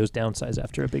 most studios downsize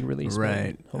after a big release. but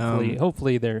Right.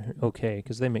 Hopefully they're okay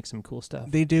because they make some cool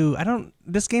stuff. They do.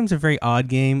 This game's a very odd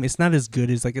game. It's not as good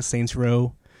as like a Saints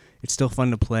Row. It's still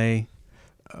fun to play.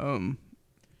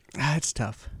 It's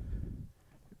tough.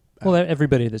 Well,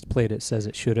 everybody that's played it says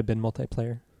it should have been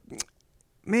multiplayer.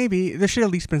 Maybe there should at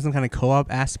least been some kind of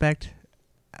co-op aspect.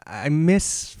 I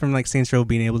miss from like Saints Row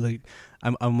being able to.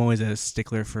 I'm always a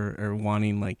stickler for or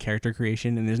wanting like character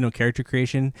creation, and there's no character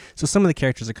creation. So some of the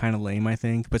characters are kind of lame, I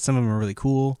think, but some of them are really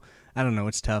cool. I don't know,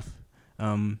 it's tough.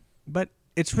 But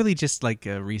it's really just like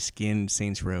a reskinned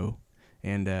Saints Row,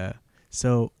 and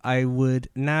so I would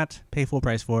not pay full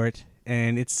price for it.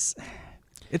 And it's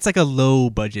like a low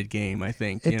budget game, I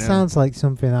think. It sounds like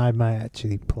something I might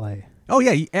actually play. Oh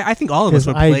yeah, I think all of us Because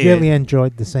would I play really it.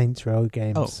 enjoyed the Saints Row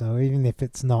games, Oh. so even if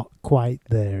it's not quite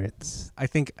there, it's I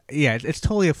think, yeah, it's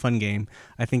totally a fun game.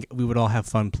 I think we would all have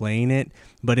fun playing it.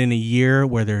 But in a year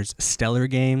where there's stellar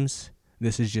games,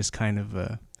 this is just kind of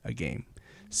a game.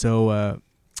 So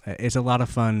it's a lot of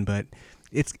fun, but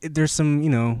there's some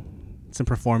some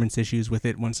performance issues with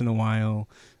it once in a while.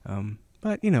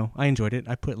 But I enjoyed it.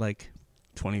 I put like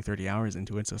 20, 30 hours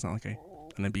into it, so it's not like I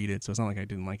beat it, so it's not like I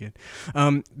didn't like it.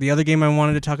 The other game I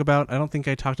wanted to talk about, I don't think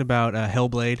I talked about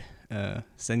Hellblade,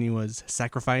 Senua's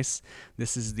Sacrifice.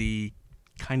 This is the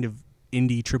kind of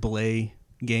indie AAA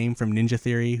game from Ninja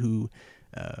Theory, who,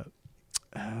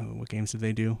 what games did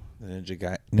they do? The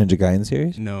Ninja Gaiden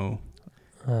series? No.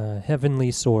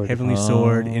 Heavenly Sword. Heavenly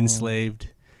Sword, Oh. Enslaved,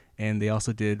 and they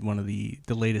also did one of the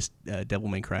latest Devil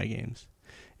May Cry games.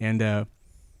 And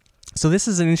so this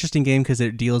is an interesting game because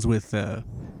it deals with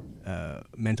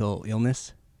mental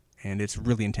illness, and it's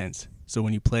really intense. So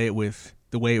when you play it with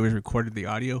the way it was recorded, the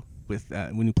audio with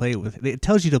when you play it with, it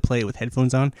tells you to play it with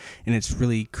headphones on, and it's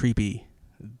really creepy.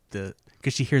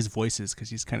 Because she hears voices because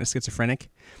she's kind of schizophrenic,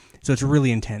 so it's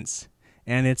really intense,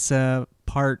 and it's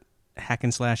part hack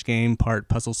and slash game, part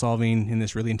puzzle solving in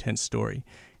this really intense story,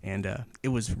 and it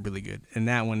was really good. And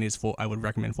that one is full. I would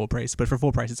recommend full price, but for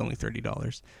full price, it's only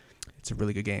 $30. It's a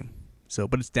really good game. So,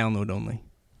 but it's download only.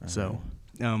 So,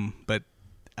 but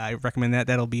I recommend that.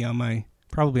 That'll be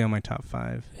probably on my top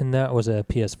 5. And that was a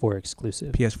PS4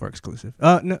 exclusive. PS4 exclusive.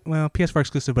 No, well, PS4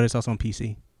 exclusive, but it's also on PC.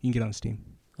 You can get it on Steam.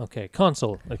 Okay,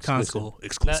 console exclusive. Console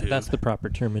exclusive. That's the proper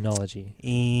terminology.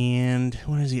 And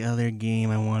what is the other game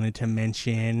I wanted to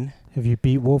mention? Have you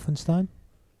beat Wolfenstein?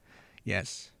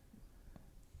 Yes.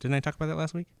 Didn't I talk about that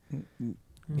last week?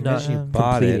 Not you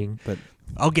bought completing. it, but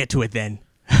I'll get to it then.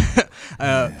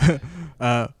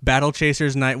 Battle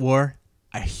Chasers Night War.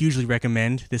 I hugely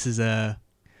recommend. This is a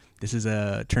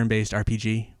turn-based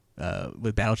RPG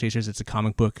with Battle Chasers. It's a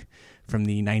comic book from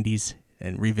the 90s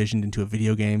and revisioned into a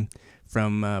video game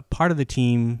from part of the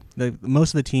team.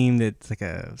 Most of the team that's like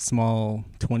a small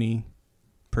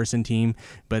 20-person team,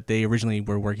 but they originally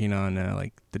were working on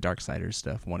like the Darksiders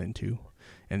stuff 1 and 2,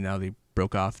 and now they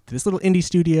broke off to this little indie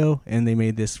studio and they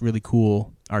made this really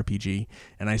cool RPG.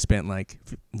 And I spent like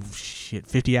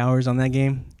 50 hours on that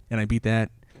game, and I beat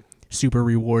that. Super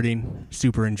rewarding.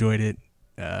 Super enjoyed it.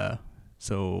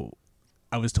 So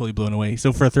I was totally blown away.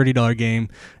 So for a $30 game,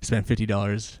 I spent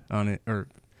 $50 on it, or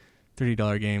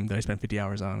 $30 game that I spent 50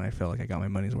 hours on. I felt like I got my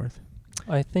money's worth.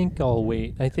 I think I'll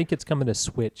wait. I think it's coming to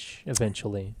Switch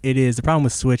eventually. It is. The problem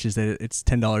with Switch is that it's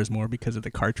 $10 more because of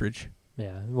the cartridge.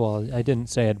 Yeah. Well, I didn't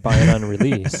say I'd buy it on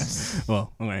release.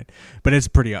 Well, all right. But it's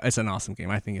an awesome game.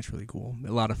 I think it's really cool.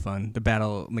 A lot of fun. The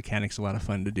battle mechanics are a lot of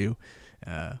fun to do.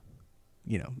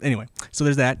 Anyway, so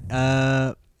there's that.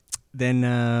 Then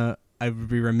I would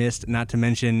be remiss not to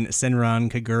mention Senran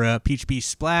Kagura Peach Beach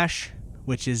Splash,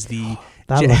 which is the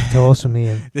That looked awesome,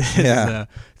 Ian. this Yeah. is a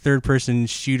third-person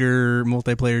shooter,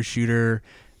 multiplayer shooter,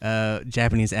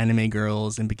 Japanese anime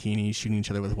girls in bikinis shooting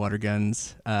each other with water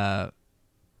guns.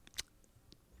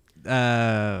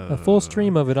 A full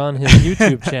stream of it on his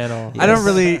YouTube channel. I don't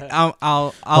really. I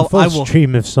Full will.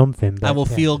 stream of something. I but will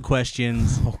yeah. field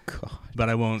questions, oh god. but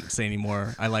I won't say any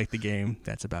more. I like the game.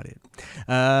 That's about it.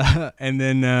 And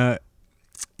then,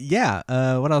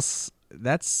 what else?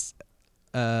 That's.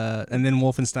 And then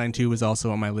Wolfenstein 2 was also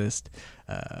on my list.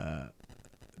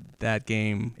 That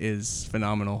game is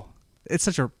phenomenal. It's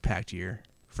such a packed year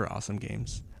for awesome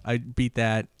games. I beat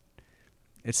that.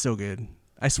 It's so good.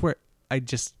 I swear.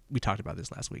 We talked about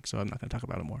this last week, so I'm not going to talk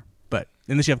about it more. But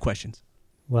unless you have questions.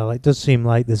 Well, it does seem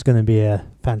like there's going to be a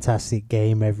fantastic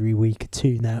game every week or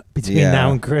two now between Yeah.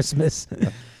 now and Christmas.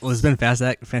 Well, it's been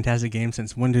fantastic game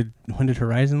since when did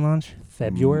Horizon launch?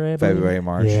 February, I believe? February,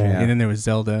 March. Yeah. Yeah. And then there was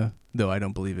Zelda, though I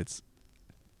don't believe it's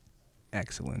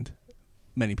excellent.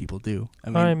 many people do. I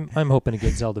mean, I'm hoping to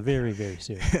get Zelda very, very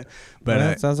soon. but Well,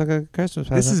 that sounds like a Christmas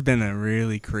present. this has been a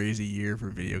really crazy year for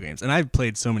video games, and I've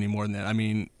played so many more than that. I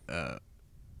mean,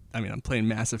 I'm playing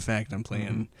Mass Effect. I'm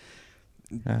playing.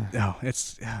 I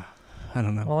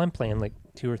don't know. Well, I'm playing like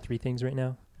 2 or 3 things right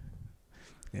now.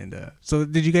 And so,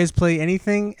 did you guys play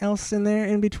anything else in there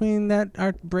in between that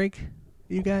art break?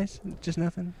 You guys, just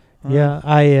nothing. Yeah,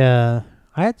 I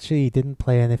actually didn't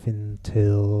play anything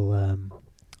until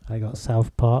I got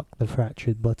South Park: The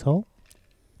Fractured Butthole.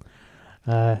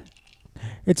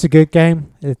 It's a good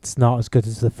game. It's not as good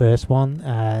as the first one,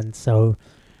 and so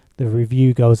the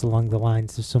review goes along the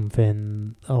lines of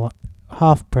something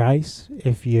half price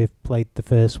if you've played the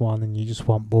first one and you just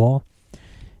want more.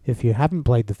 If you haven't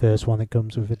played the first one, it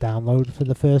comes with a download for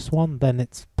the first one. Then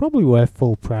it's probably worth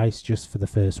full price just for the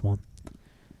first one.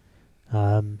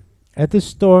 At the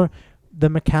store,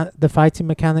 the fighting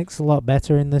mechanics a lot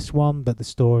better in this one, but the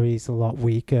story's a lot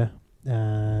weaker.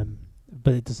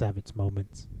 But it does have its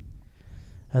moments.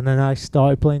 And then I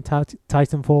started playing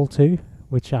Titanfall 2,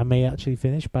 which I may actually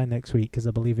finish by next week because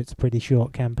I believe it's a pretty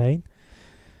short campaign.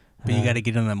 But you got to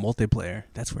get on the multiplayer.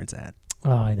 That's where it's at.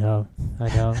 Oh, I know.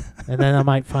 And then I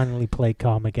might finally play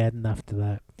Carmageddon after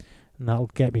that. And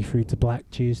that'll get me through to Black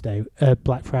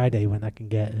Friday when I can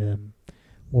get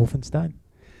Wolfenstein.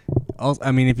 Also,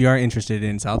 I mean, if you are interested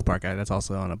in South Park, that's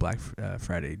also on a Black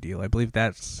Friday deal. I believe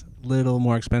that's a little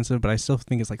more expensive, but I still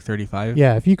think it's like $35.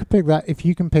 Yeah, if you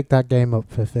can pick that game up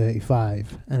for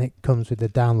 $35 and it comes with a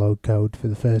download code for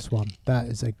the first one, that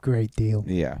is a great deal.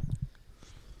 Yeah.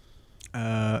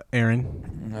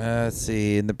 Aaron. Let's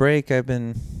see. In the break, I've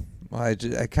been. Well,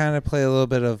 I kind of play a little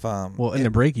bit of. In the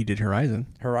break, you did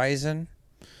Horizon.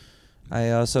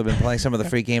 I also been playing some of the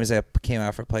free games that came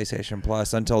out for PlayStation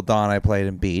Plus. Until Dawn, I played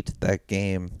and beat that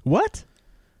game. What?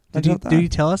 Did you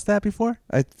tell us that before?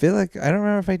 I feel like I don't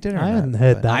remember if I did or not. I hadn't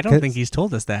heard that. I don't think he's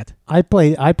told us that. I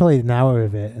played an hour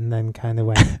of it and then kind of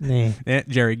went, nah.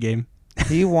 Jared game.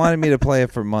 He wanted me to play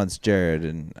it for months, Jared,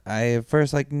 and I at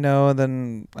first like no. And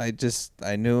then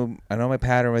I know my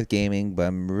pattern with gaming, but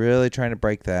I'm really trying to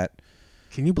break that.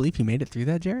 Can you believe you made it through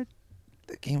that, Jared?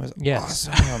 The game was Yes.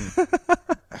 awesome.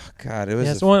 Oh, God, it was.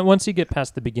 Yes, once you get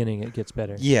past the beginning, it gets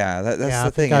better. Yeah, that's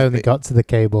the thing. I only got to the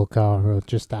cable car, or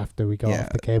just after we got Yeah. off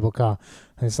the cable car,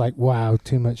 and it's like, wow,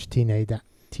 too much teenage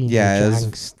Yeah,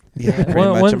 angst. Yeah, pretty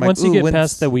much. I'm like, Once you "Ooh, get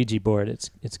past the Ouija board, it's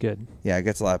good. Yeah, it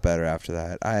gets a lot better after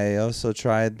that. I also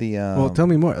tried the. Well, tell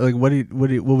me more. Like, what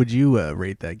would you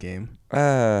rate that game?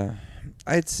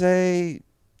 I'd say.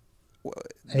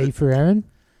 A for Aaron?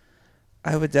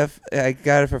 I would I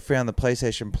got it for free on the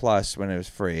PlayStation Plus when it was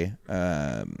free.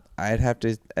 I'd have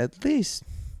to at least.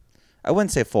 I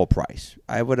wouldn't say full price.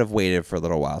 I would have waited for a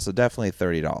little while, so definitely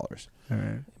 $30. All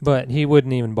right. But he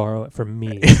wouldn't even borrow it from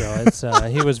me, so it's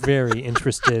he was very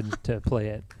interested to play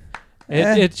it.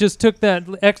 It just took that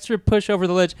extra push over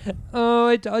the ledge. Oh,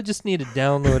 I just need to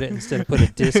download it instead of put a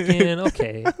disc in.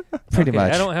 Okay. Pretty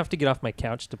much. I don't have to get off my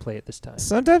couch to play it this time.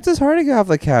 Sometimes it's hard to get off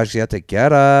the couch. You have to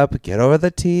get up, get over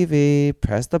the TV,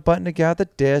 press the button to get out the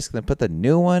disc, then put the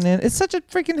new one in. It's such a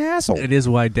freaking hassle. It is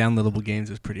why downloadable games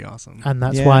is pretty awesome. And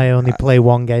that's why I only play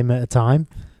one game at a time.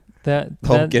 The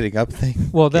whole getting up thing.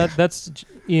 Well, that's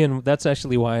Ian. That's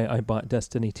actually why I bought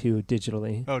Destiny 2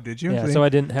 digitally. Oh, did you? Yeah, so I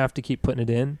didn't have to keep putting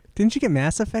it in. Didn't you get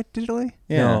Mass Effect digitally?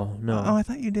 Yeah. No. Oh, I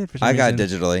thought you did. For some I got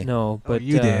reason. digitally. No, but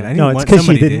you did. I No, it's because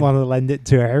you didn't want to lend it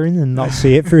to Aaron and not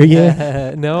see it for a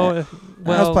year. No. I was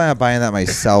Well, planning on buying that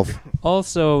myself.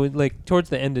 also, like towards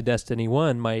the end of Destiny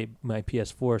 1, my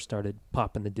PS4 started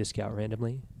popping the disc out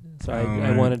randomly. So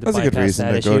I wanted to That's a bypass good reason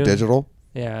that to issue. go digital.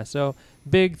 Yeah, so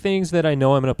big things that I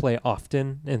know I'm going to play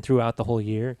often and throughout the whole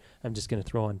year, I'm just going to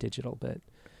throw on digital, but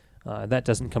that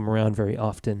doesn't come around very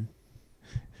often.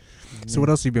 So what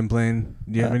else have you been playing?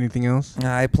 Do you have anything else?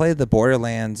 I played the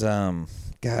Borderlands,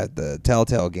 the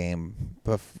Telltale game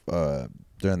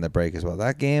during the break as well.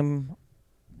 That game,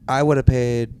 I would have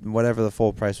paid whatever the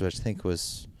full price was. I think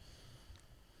was,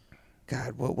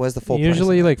 God, what was the full price?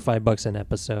 Usually like $5 an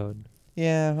episode.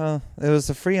 Yeah, well, it was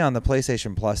a free on the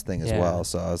PlayStation Plus thing as well.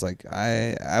 So I was like,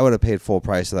 I would have paid full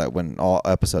price for that when all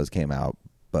episodes came out.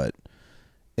 But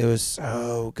it was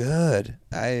so good.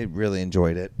 I really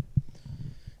enjoyed it.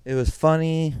 It was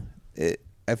funny.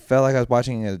 I felt like I was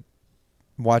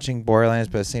watching Borderlands,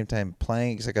 but at the same time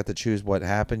playing because I got to choose what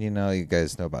happened. You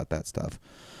guys know about that stuff.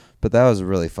 But that was a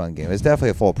really fun game. It's definitely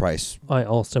a full price. I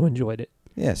also enjoyed it.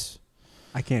 Yes.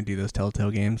 I can't do those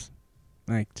Telltale games.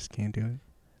 I just can't do it.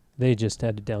 They just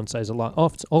had to downsize a lot.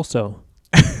 Also,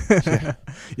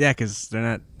 Yeah, because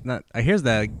they're not. I hear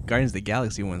that Guardians of the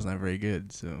Galaxy one's not very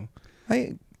good. So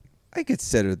I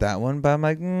considered that one, but I'm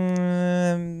like,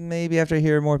 maybe after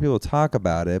hearing more people talk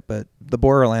about it. But the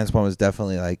Borderlands one was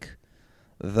definitely like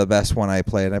the best one I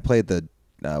played. I played the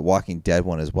Walking Dead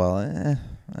one as well.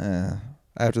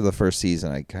 After the first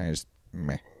season, I kind of just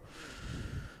meh.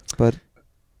 But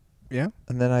Yeah.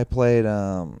 and then I played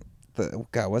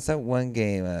what's that one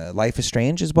game? Life is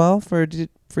Strange as well for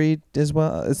free as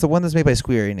well. It's the one that's made by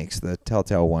Square Enix, the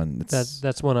Telltale one.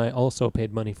 That's one I also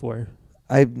paid money for.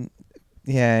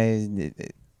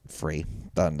 Free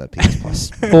on the PS Plus.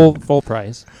 Full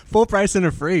price. Full price and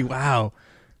a free. Wow.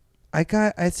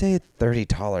 I'd say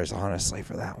 $30 honestly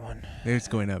for that one. It's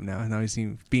going up now. Now he's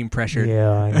being pressured.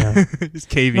 Yeah, I know. He's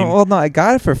caving. No, I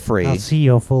got it for free. I'll see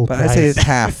your full But price. I say it's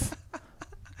half.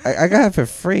 I got it for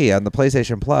free on the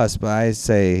PlayStation Plus, but I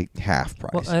say half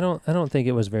price. Well, I don't think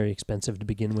it was very expensive to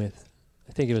begin with.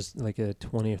 I think it was like a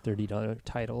 $20 or $30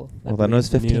 title. Well, then it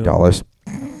was New. $15.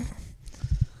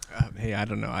 Hey, I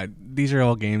don't know. These are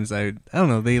all games. I don't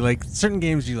know. They like certain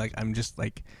games. You like. I'm just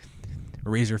like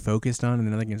razor focused on, and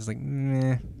then other games like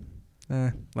meh.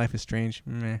 Life is Strange.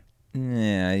 Meh.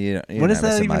 Yeah, you don't. What is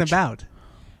that even about?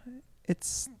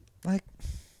 It's like.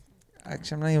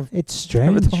 Actually, I'm not even. It's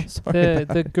strange.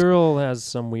 The girl has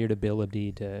some weird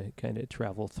ability to kind of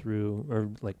travel through or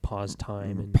like pause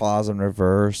time and Pause and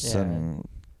reverse Yeah. and.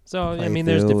 so play I mean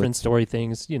there's through. different story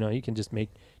things, you know, you can just make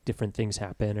different things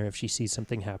happen, or if she sees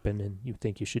something happen and you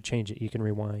think you should change it, you can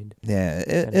rewind. Yeah, of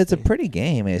it's a thing. pretty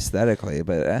game aesthetically,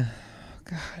 but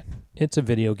God, It's a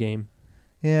video game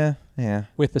yeah,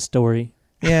 with a story.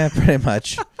 pretty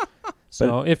much.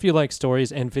 So if you like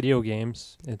stories and video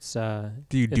games, it's Do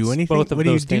you do It's anything? both of What do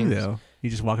you those do things. though? You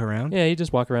just walk around. yeah, you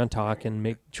just walk around, talk, and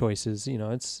make choices. You know,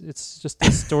 it's just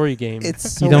a story game. It's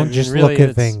You so don't I just mean, look really, at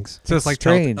it's- things. So it's It's like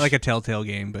strange. like a Telltale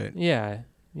game, but Yeah,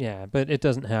 but it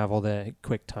doesn't have all the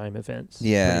quick time events.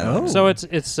 Yeah. Oh. So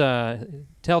it's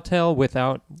Telltale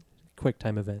without quick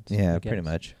time events. Yeah, I pretty guess.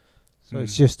 much. So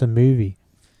it's just a movie.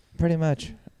 Pretty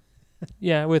much.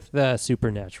 Yeah, with the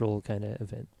supernatural kind of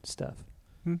event stuff.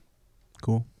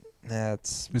 cool.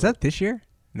 That's Was that this year?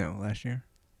 No, last year.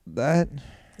 that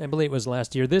I believe it was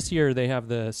last year. This year they have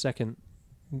the second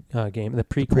game, the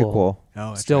prequel, prequel. Oh,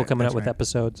 that's still right. coming That's out with right.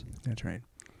 episodes. That's right.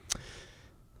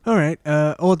 All right.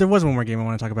 There was one more game I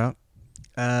want to talk about.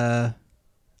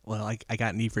 I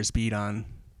got Need for Speed on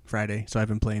Friday, so I've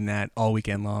been playing that all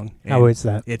weekend long. How and is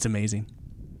that? It's amazing.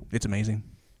 It's amazing.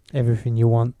 Everything you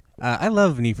want. I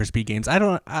love Need for Speed games.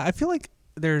 I feel like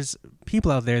there's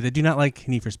people out there that do not like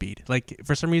Need for Speed. Like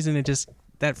for some reason,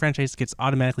 that franchise gets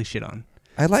automatically shit on,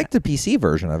 I liked the PC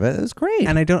version of it. It was great.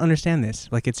 and I don't understand this.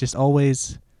 Like it's just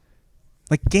always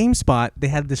like GameSpot. They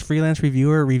had this freelance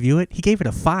reviewer review it. He gave it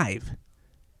a 5,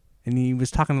 and he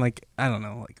was talking like I don't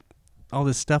know, like all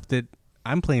this stuff that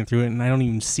I'm playing through it and I don't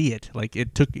even see it. Like you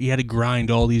had to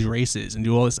grind all these races and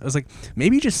do all this. I was like,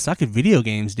 maybe you just suck at video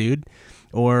games, dude.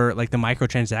 Or like the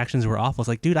microtransactions were awful. It's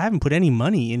like, dude, I haven't put any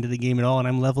money into the game at all and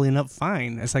I'm leveling up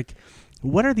fine. It's like,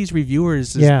 what are these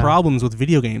reviewers' problems with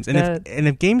video games? And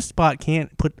if GameSpot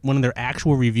can't put one of their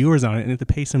actual reviewers on it and have to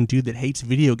pay some dude that hates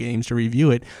video games to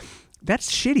review it, that's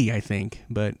shitty, I think.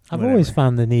 But I've whatever. always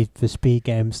found the Need for Speed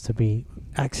games to be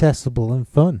accessible and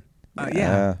fun.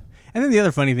 Yeah. And then the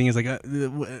other funny thing is like,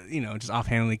 just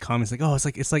offhandedly comments like, oh,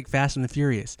 it's like Fast and the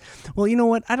Furious. Well, you know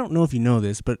what? I don't know if you know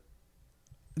this, but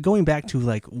going back to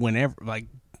like whenever, like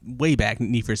way back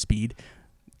Need for Speed,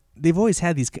 they've always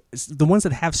had the ones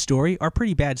that have story are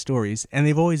pretty bad stories, and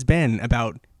they've always been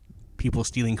about people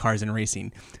stealing cars and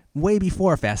racing, way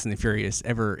before Fast and the Furious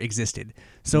ever existed.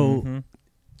 So.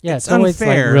 Yeah, It's it's always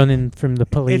unfair. like running from the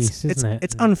police, isn't it?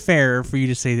 It's unfair for you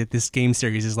to say that this game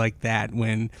series is like that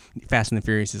when Fast and the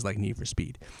Furious is like Need for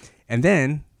Speed. And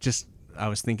then I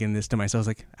was thinking this to myself, I was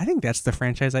like, I think that's the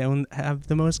franchise I have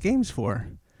the most games for.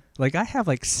 Like I have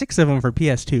like 6 of them for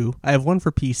PS2. I have 1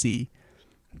 for PC.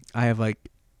 I have like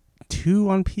 2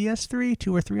 on PS3,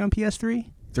 2 or 3 on PS3,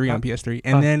 3 on PS3,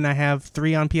 and then I have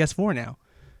 3 on PS4 now.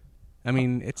 I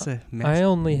mean, it's a mess. I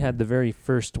only had the very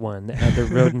first one that had the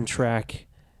Road and Track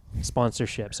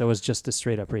sponsorship, so it was just a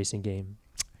straight up racing game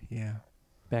Yeah.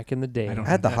 back in the day. I don't I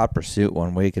had the that. Hot Pursuit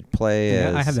one where you could play.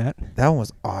 Yeah, I have that. That one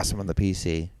was awesome on the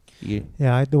PC. Yeah,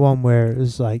 I had the one where it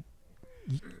was like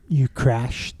you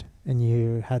crashed and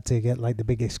you had to get like the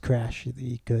biggest crash that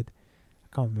you could.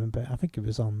 I can't remember. I think it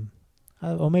was on,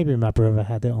 or maybe my brother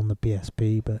had it on the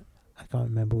PSP, but I can't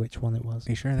remember which one it was.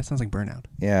 Are you sure? That sounds like Burnout.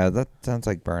 Yeah, that sounds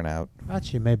like Burnout.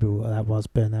 Actually, maybe that was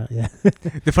Burnout. Yeah.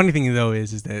 The funny thing though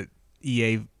is that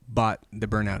EA bought the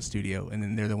Burnout studio, and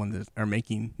then they're the ones that are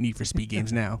making Need for Speed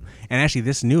games now. And actually,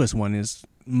 this newest one is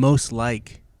most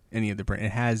like any of the. It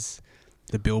has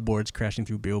the billboards crashing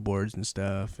through billboards and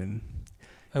stuff, and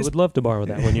I would love to borrow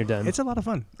that when you're done. It's a lot of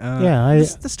fun.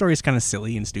 The story's kind of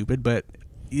silly and stupid, but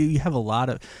you have a lot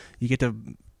of.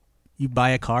 You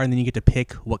buy a car and then you get to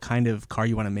pick what kind of car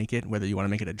you want to make it. Whether you want to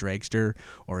make it a dragster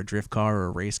or a drift car or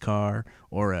a race car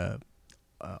or a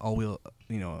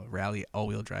rally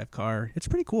all-wheel drive car. It's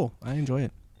pretty cool. I enjoy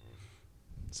it.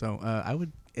 So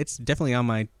it's definitely on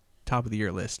my top of the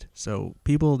year list. So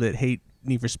people that hate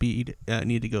Need for Speed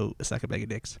need to go suck a bag of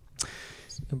dicks.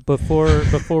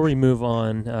 Before we move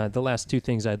on, the last two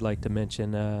things I'd like to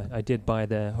mention. I did buy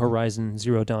the Horizon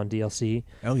Zero Dawn DLC.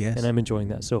 Oh yes, and I'm enjoying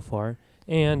that so far.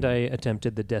 And I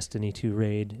attempted the Destiny 2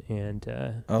 raid and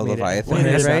Leviathan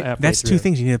raid. That's two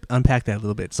things. You need to unpack that a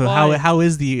little bit. So well, how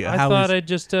is the? I thought I'd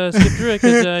just skip through it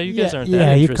because you guys aren't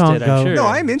that you interested. can't go. I'm sure. No,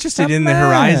 I'm interested in the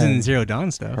Horizon Zero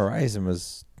Dawn stuff. Horizon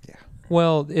was.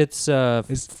 Well, it's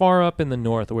far up in the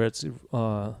north where it's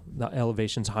the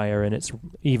elevation's higher and it's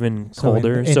even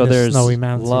colder. So there's a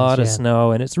lot of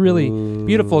snow and it's really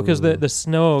beautiful because the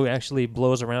snow actually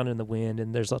blows around in the wind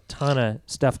and there's a ton of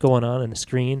stuff going on the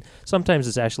screen. Sometimes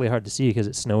it's actually hard to see because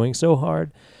it's snowing so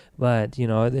hard, but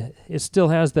it still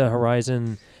has the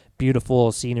Horizon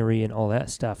beautiful scenery and all that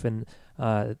stuff. And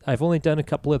I've only done a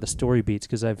couple of the story beats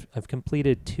because I've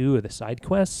completed 2 of the side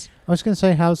quests. I was going to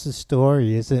say, how's the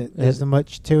story? Is there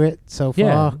much to it so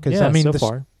far? Because so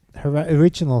far.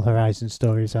 Original Horizon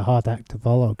stories are hard act to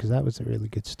follow because that was a really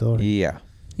good story. Yeah.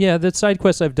 Yeah, the side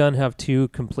quests I've done have 2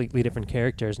 completely different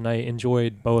characters, and I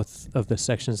enjoyed both of the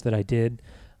sections that I did.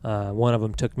 One of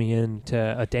them took me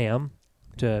into a dam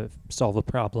to solve a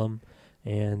problem,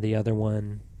 and the other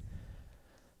one,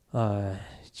 I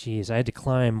had to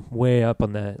climb way up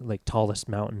on the tallest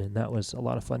mountain, and that was a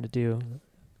lot of fun to do.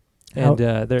 And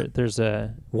there's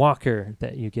a walker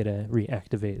that you get to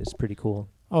reactivate. It's pretty cool.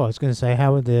 Oh, I was going to say,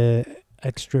 how are the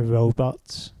extra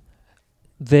robots?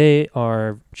 They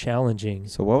are challenging.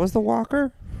 So what was the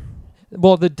walker?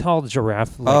 Well, the tall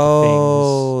giraffe things.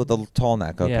 The tall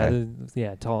neck. Okay.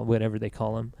 Yeah, tall, whatever they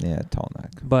call them. Yeah, tall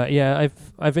neck. But yeah,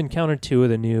 I've encountered 2 of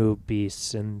the new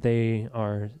beasts, and they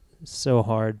are so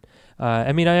hard. I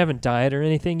haven't died or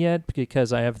anything yet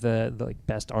because I have the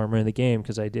best armor in the game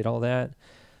because I did all that.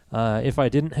 If I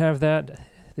didn't have that,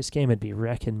 this game would be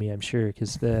wrecking me, I'm sure,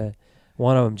 because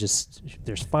one of them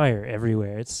there's fire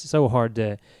everywhere. It's so hard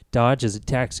to dodge his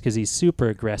attacks because he's super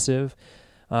aggressive.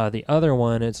 The other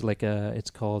one, it's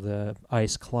called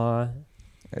Ice Claw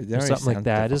or something like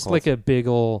that. It's like a big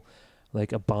ol'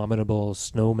 abominable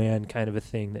snowman kind of a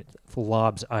thing that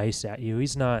lobs ice at you.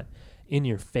 He's not in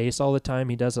your face all the time.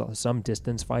 He does some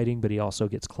distance fighting, but he also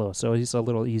gets close. So he's a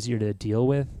little easier to deal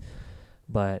with.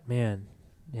 But man,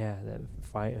 yeah,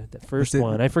 the first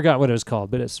one, I forgot what it was called,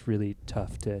 but it's really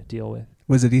tough to deal with.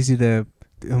 Was it easy to,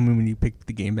 when you picked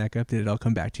the game back up, did it all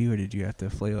come back to you, or did you have to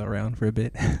flail around for a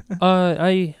bit?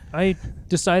 I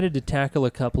decided to tackle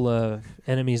a couple of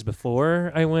enemies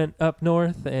before I went up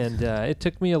north, and it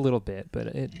took me a little bit, but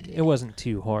it wasn't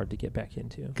too hard to get back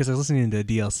into. Because I was listening to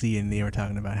DLC, and they were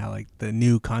talking about how the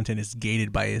new content is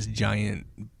gated by this giant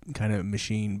kind of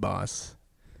machine boss.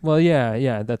 Well,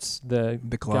 yeah, that's the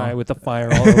claw guy with the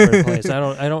fire all over the place.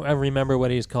 I don't remember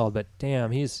what he's called, but damn,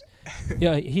 he's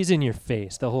in your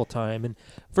face the whole time. And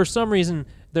for some reason,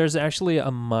 there's actually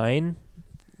a mine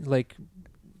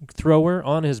thrower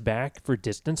on his back for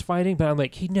distance fighting, but I'm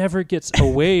he never gets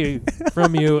away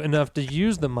from you enough to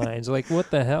use the mines. What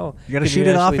the hell? You got to shoot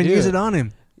it off and use it on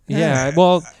him. Yeah,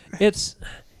 well, it's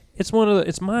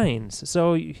it's mines,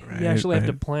 so you actually have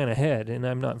to plan ahead, and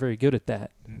I'm not very good at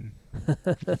that.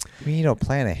 You don't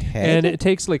plan ahead. And it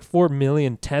takes 4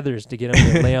 million tethers to get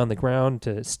him to lay on the ground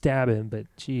to stab him. But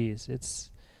geez,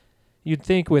 you'd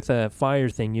think with a fire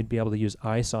thing you'd be able to use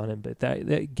ice on him, but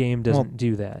that game doesn't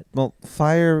do that. Well,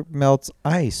 fire melts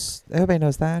ice. Everybody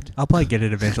knows that. I'll probably get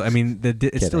it eventually. I mean,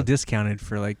 it's still discounted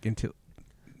for until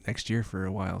next year for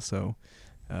a while, so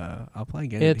I'll probably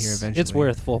get it here eventually. It's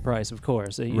worth full price, of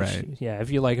course. Right.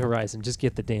 If you like Horizon, just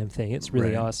get the damn thing. It's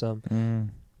really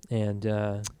awesome. And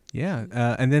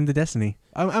and then the Destiny.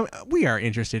 We are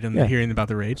interested in hearing about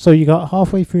the raid. So you got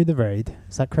halfway through the raid,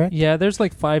 is that correct? Yeah, there's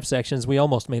 5 sections. We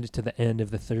almost made it to the end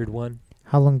of the 3rd one.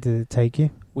 How long did it take you?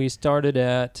 We started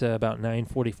at about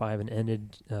 9:45 and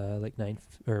ended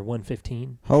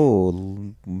 1:15.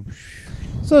 Oh,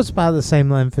 so it's about the same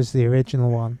length as the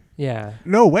original one. Yeah.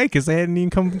 No way, because they hadn't even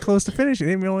come close to finishing.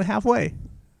 They were only halfway.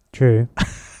 True.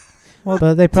 Well,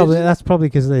 but that's probably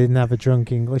because they didn't have a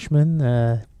drunk Englishman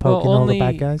poking all the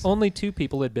bad guys. Only 2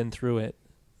 people had been through it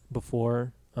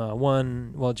before.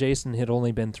 Jason had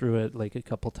only been through it a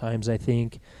couple times, I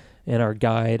think. and our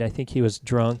guide. I think he was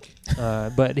drunk,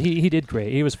 but he did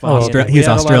great. He was Oh, funny. and we He's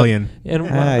had a lot of- Australian. and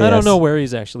Ah, I don't yes. know where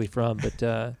he's actually from,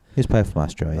 but He's probably from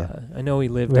Australia. I know he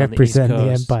lived on the East Represent the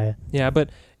Coast. Empire. Yeah, but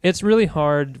it's really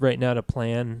hard right now to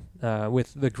plan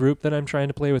with the group that I'm trying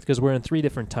to play with because we're in 3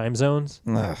 different time zones.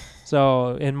 Ugh.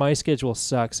 So, and my schedule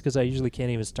sucks because I usually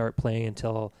can't even start playing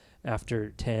until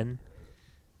after 10.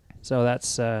 So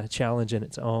that's a challenge in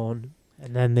its own.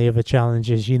 And then the other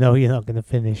challenge is, you're not going to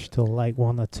finish till like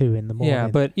 1 or 2 in the morning. Yeah,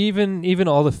 but even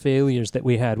all the failures that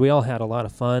we all had a lot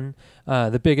of fun.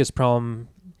 The biggest problem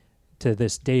to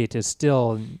this date is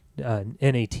still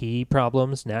NAT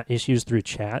problems, issues through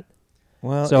chat.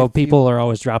 Well, So if people are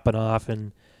always dropping off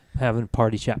and having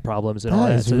party chat problems and all That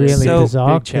that. is So it's really a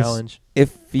bizarre, big 'cause challenge.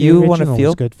 if The you want to original feel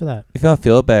was good for that. if you want to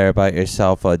feel better about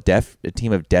yourself, a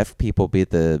team of deaf people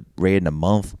beat the raid in a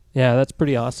month. Yeah, that's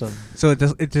pretty awesome. So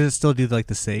it does still do like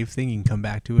the save thing. You can come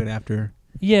back to it after.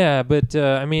 Yeah, but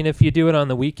I mean, if you do it on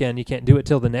the weekend, you can't do it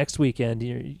till the next weekend.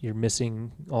 You're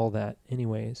missing all that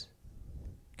anyways.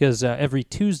 Because every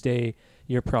Tuesday,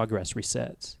 your progress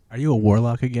resets. Are you a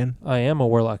warlock again? I am a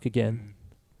warlock again.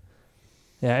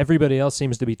 Yeah, everybody else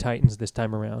seems to be Titans this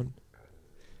time around.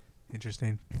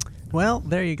 Interesting. Well,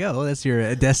 there you go. That's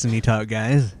your Destiny talk,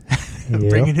 guys. Yeah.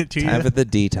 Bringing it to Time you. for the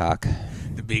D talk.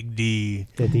 The big D.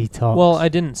 The detox. Well, I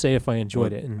didn't say if I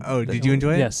enjoyed it. And Oh, did you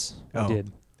enjoy it? Yes, Oh. I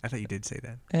did. I thought you did say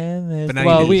that. And there's But the now you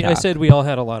Well, did I talk. said we all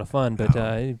had a lot of fun, but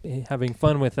Oh. having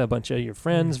fun with a bunch of your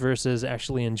friends versus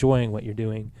actually enjoying what you're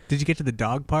doing. Did you get to the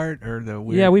dog part or the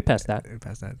weird? Yeah, we passed that.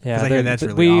 Passed that. 'Cause Yeah, I hear that's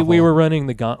really we awful. were running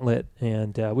the gauntlet,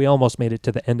 and we almost made it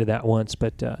to the end of that once,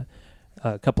 but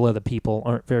a couple of the people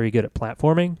aren't very good at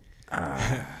platforming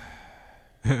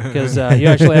because you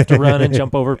actually have to run and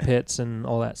jump over pits and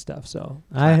all that stuff. So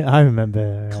I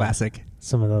remember Classic.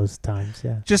 some of those times.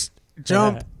 Yeah, Just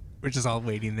jump. We're just all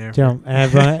waiting there. jump.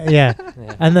 Yeah, yeah.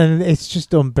 and then it's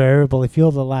just unbearable if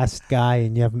you're the last guy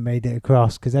and you haven't made it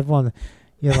across because everyone,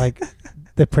 you're like,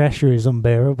 the pressure is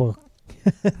unbearable.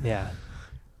 Yeah.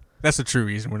 That's the true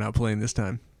reason we're not playing this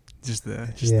time. Just Yeah.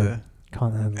 the.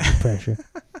 Can't handle the pressure.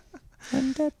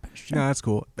 No, that's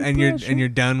cool. And you're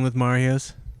done with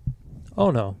Mario's?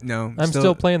 Oh no, No, I'm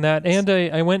still playing that, and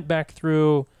I went back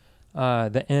through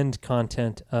the end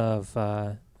content of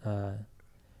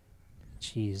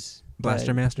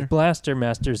Blaster Master. Blaster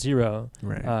Master 0.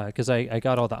 Right. Because I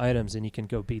got all the items and you can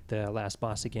go beat the last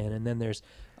boss again. And then there's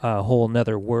a whole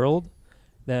nother world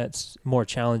that's more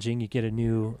challenging. You get a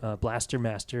new Blaster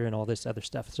Master and all this other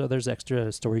stuff. So there's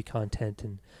extra story content,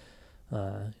 and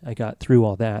I got through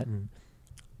all that, and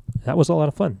that was a lot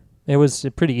of fun. It was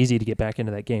pretty easy to get back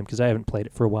into that game because I haven't played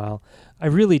it for a while. I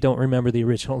really don't remember the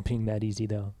original being that easy,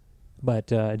 though. But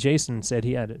Jason said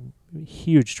he had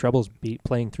huge troubles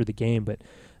playing through the game, but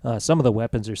some of the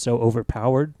weapons are so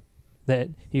overpowered that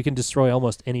you can destroy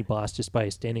almost any boss just by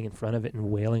standing in front of it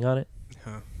and wailing on it.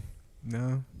 Huh.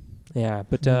 No. Yeah,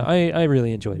 but I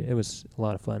really enjoyed it. It was a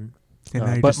lot of fun. And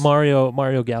now you're But just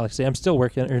Mario Galaxy, I'm still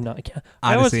working or not.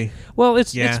 Odyssey.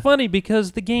 It's Yeah. funny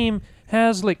because the game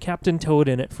has like Captain Toad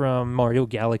in it from Mario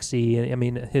Galaxy, and I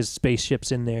mean his spaceship's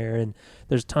in there, and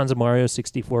there's tons of Mario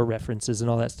 64 references and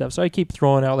all that stuff. So I keep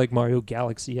throwing out like Mario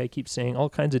Galaxy. I keep saying all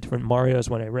kinds of different Marios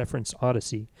when I reference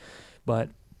Odyssey, but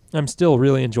I'm still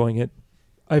really enjoying it.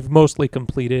 I've mostly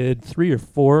completed 3 or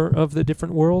 4 of the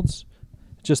different worlds.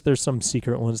 Just there's some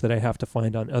secret ones that I have to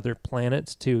find on other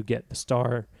planets to get the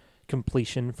star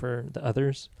completion for the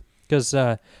others. Because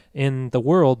in the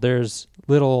world, there's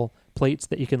little plates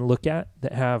that you can look at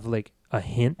that have like a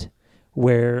hint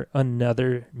where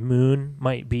another moon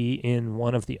might be in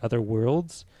one of the other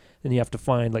worlds. And you have to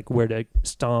find like where to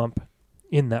stomp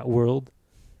in that world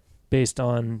based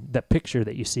on the picture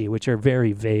that you see, which are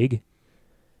very vague.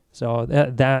 So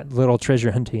that little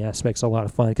treasure hunting aspect's a lot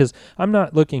of fun because I'm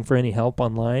not looking for any help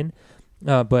online.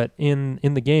 But in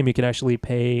the game, you can actually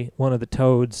pay one of the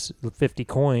toads 50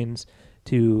 coins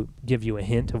to give you a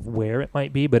hint of where it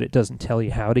might be, but it doesn't tell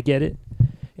you how to get it.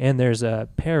 And there's a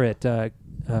parrot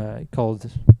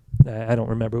called, I don't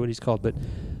remember what he's called, but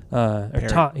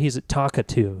he's a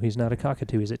Talkatoo. He's not a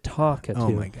cockatoo, he's a Talkatoo.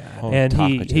 Oh my god. And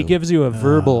he Talkatoo. gives you a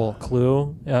verbal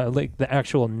clue, like the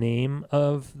actual name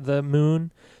of the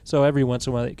moon. So every once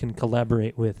in a while it can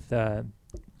collaborate with the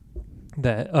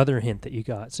other hint that you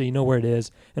got. So you know where it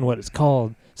is and what it's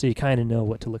called, so you kind of know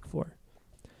what to look for.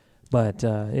 But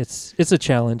it's a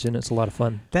challenge and it's a lot of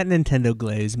fun. That Nintendo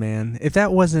glaze, man. If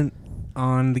that wasn't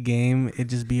on the game, it'd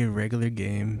just be a regular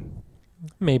game.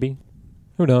 Maybe.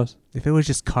 Who knows? If it was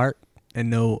just kart and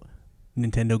no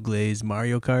Nintendo glaze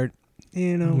Mario Kart,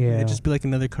 Yeah. it'd just be like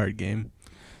another kart game.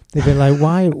 They've been like,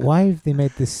 why have they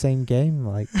made this same game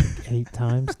like 8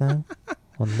 times now?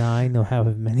 or 9 or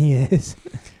however many it is.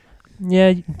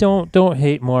 Yeah, don't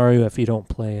hate Mario if you don't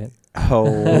play it.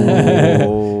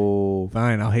 Oh.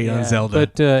 Fine, I'll hate on Yeah, Zelda.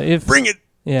 But if Bring it.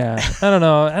 Yeah, I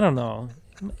don't know.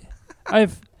 I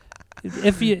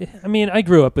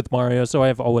grew up with Mario, so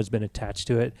I've always been attached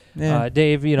to it. Yeah.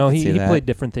 Dave, I can see he that. played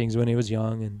different things when he was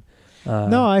young, and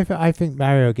No, I think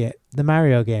the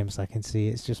Mario games I can see.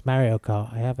 It's just Mario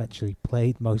Kart. I have actually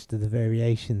played most of the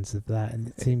variations of that, and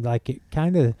it seemed like it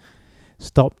kind of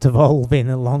stopped evolving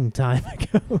a long time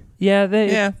ago.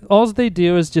 yeah, all they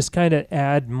do is just kind of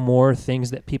add more things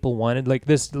that people wanted. Like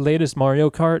this latest Mario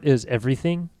Kart is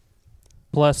everything,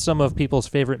 plus some of people's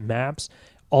favorite maps,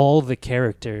 all the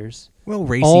characters, Well,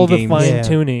 racing all the games. fine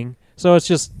tuning. So it's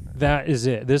just that is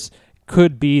it. This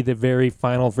could be the very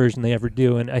final version they ever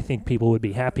do, and I think people would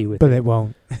be happy with But it. it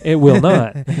won't. It will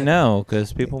not. No,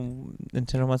 because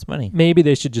Nintendo wants money. Maybe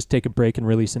they should just take a break and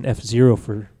release an F-Zero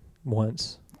for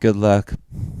once. Good luck.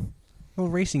 Well,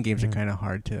 racing games are Yeah. kind of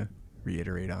hard to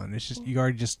reiterate on. It's just you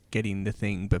are just getting the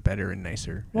thing, but better and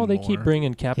nicer. Well, and they keep more.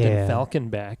 bringing Captain Yeah. Falcon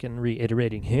back and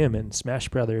reiterating him in Smash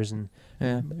Brothers and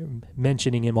Yeah.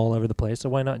 mentioning him all over the place. So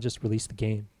why not just release the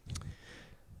game?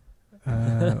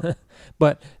 Uh,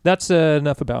 But that's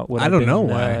enough about what I I've don't been, know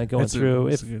why going That's a- through.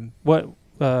 that's If a good- what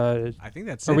I think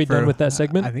that's. Are it we done for- with that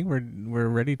segment? I think we're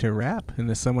ready to wrap,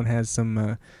 unless someone has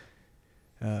some.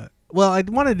 Well, I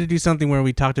wanted to do something where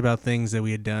we talked about things that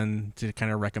we had done to kind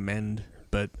of recommend,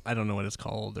 but I don't know what it's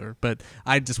called. But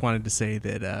I just wanted to say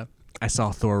that I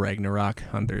saw Thor Ragnarok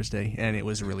on Thursday, and it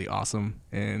was really awesome.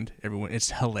 And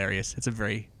it's hilarious. It's a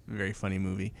very, very funny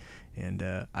movie, and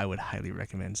I would highly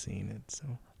recommend seeing it. So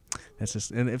that's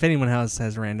just. And if anyone else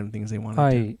has random things they want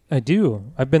to. I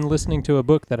do. I've been listening to a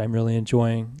book that I'm really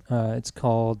enjoying. It's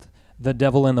called The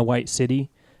Devil in the White City.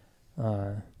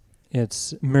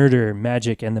 It's murder,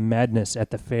 magic, and the madness at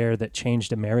the fair that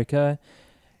changed America.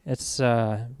 It's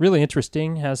really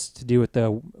interesting. Has to do with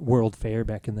the World Fair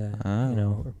back in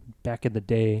the back in the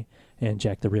day, and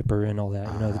Jack the Ripper and all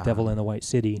that. The Devil in the White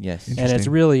City. Yes. And it's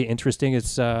Interesting. really interesting. It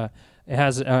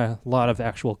has a lot of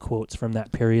actual quotes from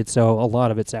that period, so a lot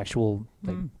of it's actual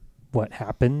what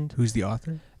happened. Who's the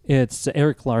author? It's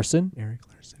Eric Larson, Eric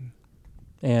Larson.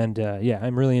 and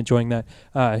I'm really enjoying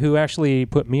that. Who actually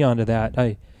put me onto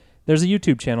that? There's a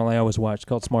YouTube channel I always watch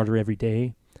called Smarter Every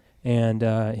Day, and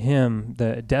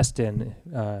the Destin,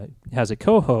 has a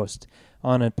co-host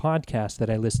on a podcast that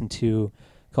I listen to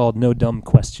called No Dumb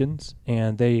Questions,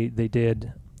 and they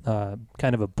did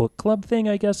kind of a book club thing,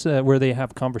 I guess, where they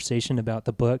have conversation about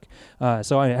the book.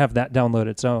 So I have that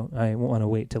downloaded, so I want to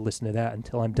wait to listen to that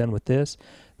until I'm done with this.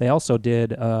 They also did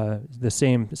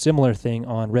the similar thing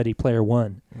on Ready Player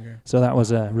One. Okay. So that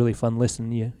was a really fun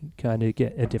listen. You kind of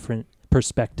get a different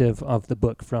perspective of the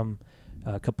book from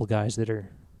a couple guys that are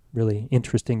really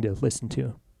interesting to listen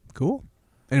to. Cool.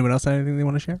 Anyone else have anything they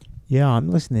want to share? Yeah, I'm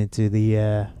listening to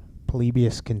the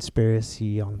Polybius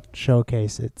Conspiracy on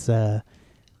Showcase. It's a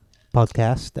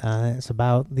podcast, and it's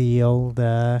about the old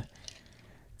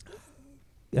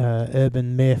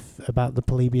urban myth about the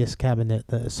Polybius cabinet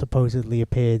that supposedly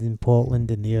appeared in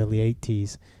Portland in the early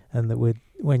 80s, and that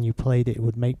when you played it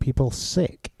would make people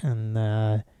sick,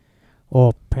 and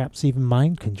or perhaps even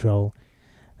mind control.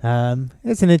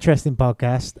 It's an interesting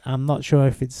podcast. I'm not sure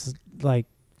if it's like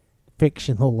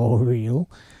fictional or real.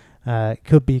 It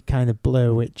could be kind of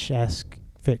Blair Witch-esque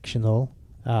fictional.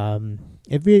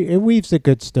 It weaves a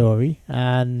good story,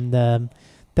 and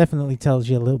definitely tells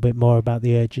you a little bit more about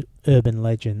the urban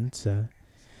legend. So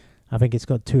I think it's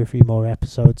got 2 or 3 more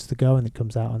episodes to go, and it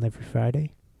comes out on every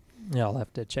Friday. Yeah, I'll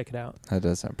have to check it out. That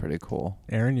does sound pretty cool.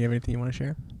 Aaron, you have anything you want to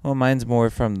share? Well, mine's more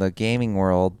from the gaming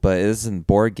world, but it isn't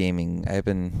board gaming.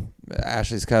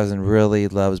 Ashley's cousin really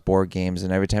loves board games,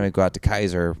 and every time we go out to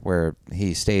Kaiser, where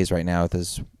he stays right now with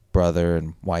his brother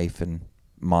and wife and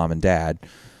mom and dad,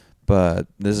 but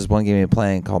this is one game we're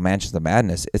playing called Mansions of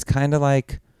Madness. It's kind of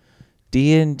like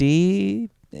D&D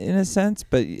in a sense,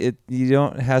 but you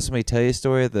don't have somebody tell you a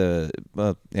story.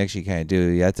 Actually, you kind of do.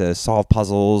 You have to solve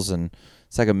puzzles, and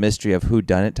it's like a mystery of who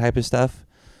done it type of stuff.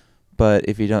 But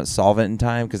if you don't solve it in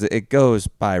time, because it goes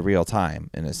by real time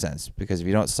in a sense, because if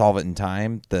you don't solve it in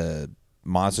time, the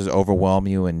monsters overwhelm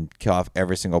you and kill off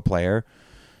every single player.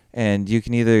 And you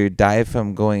can either die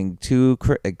from going too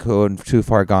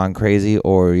far gone crazy,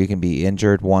 or you can be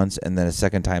injured once, and then a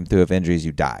second time through of injuries,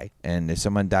 you die. And if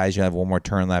someone dies, you have one more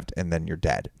turn left, and then you're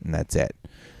dead, and that's it.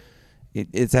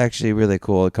 It's actually really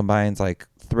cool. It combines like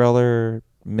thriller,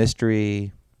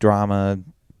 mystery, drama,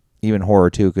 even horror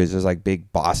too, because there's like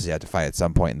big bosses you have to fight at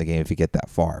some point in the game if you get that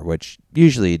far, which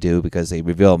usually you do because they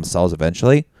reveal themselves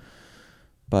eventually.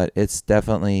 But it's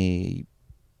definitely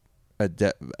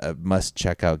a must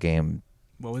check out game.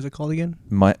 What was it called again?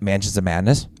 Mansions of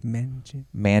Madness.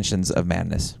 Mansions of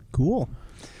Madness. Cool.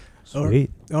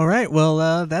 Sweet. All right.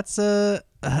 Well, that's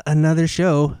another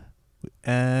show.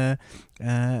 We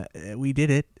did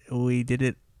it. We did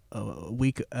it a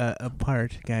week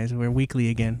apart, guys. We're weekly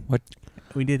again. What?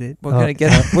 We did it. We're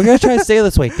gonna try to stay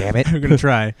this way. Damn it. We're gonna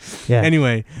try. Yeah.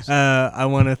 Anyway, I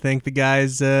want to thank the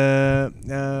guys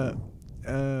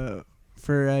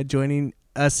for joining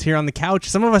us here on the couch.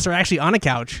 Some of us are actually on a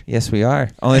couch. Yes, we are.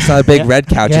 Only it's not a big red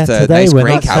couch. Yeah, It's a today nice we're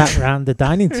gray not couch. sat around the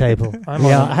dining table. I'm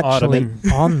we on are an actually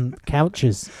ottoman. on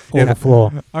couches on Yeah. the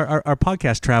floor. Our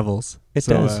podcast travels. It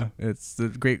so, does. It's the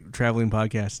great traveling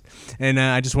podcast. And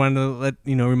I just wanted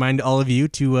to remind all of you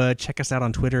to check us out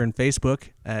on Twitter and Facebook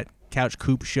at Couch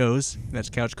Coop Shows. That's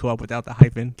Couch Co-op without the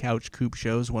hyphen. Couch Coop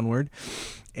Shows, one word.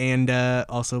 And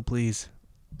also, please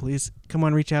come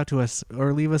on, reach out to us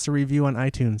or leave us a review on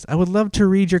iTunes. I would love to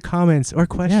read your comments or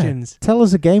questions. Tell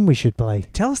us a game we should play.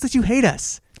 Tell us that you hate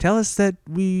us. Tell us that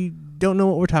we don't know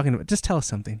what we're talking about. Just tell us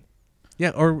something.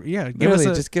 Give Really, us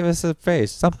just give us a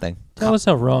face, something. Tell us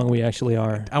how wrong we actually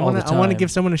are. I want to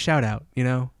give someone a shout out.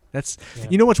 That's Yeah.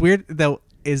 You know what's weird though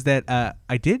is that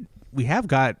we have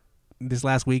got this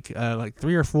last week like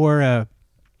 3 or 4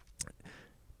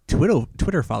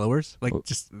 Twitter followers, like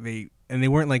they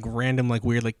weren't like random like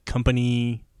weird like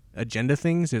company agenda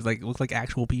things. It like looked like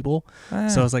actual people.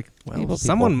 So I was like, well,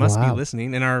 someone must be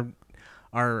listening. And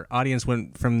our audience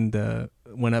went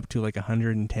up to like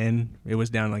 110. It was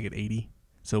down like at 80.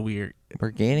 So we're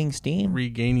gaining steam,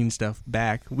 regaining stuff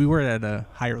back. We were at a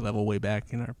higher level way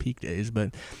back in our peak days,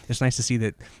 but it's nice to see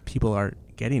that people are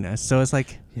getting us. So it's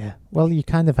like, yeah. Well, you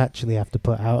kind of actually have to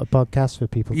put out a podcast for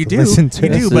people you to do, listen to. you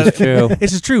do, This but is true.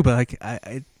 this is true. But like,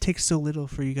 it takes so little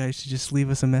for you guys to just leave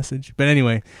us a message. But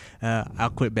anyway, I'll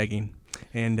quit begging,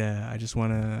 and I just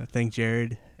want to thank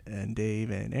Jared and Dave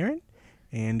and Aaron,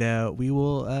 and we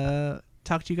will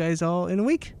talk to you guys all in a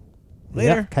week. Later.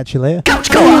 Yeah, catch you later. Couch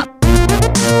Co-op.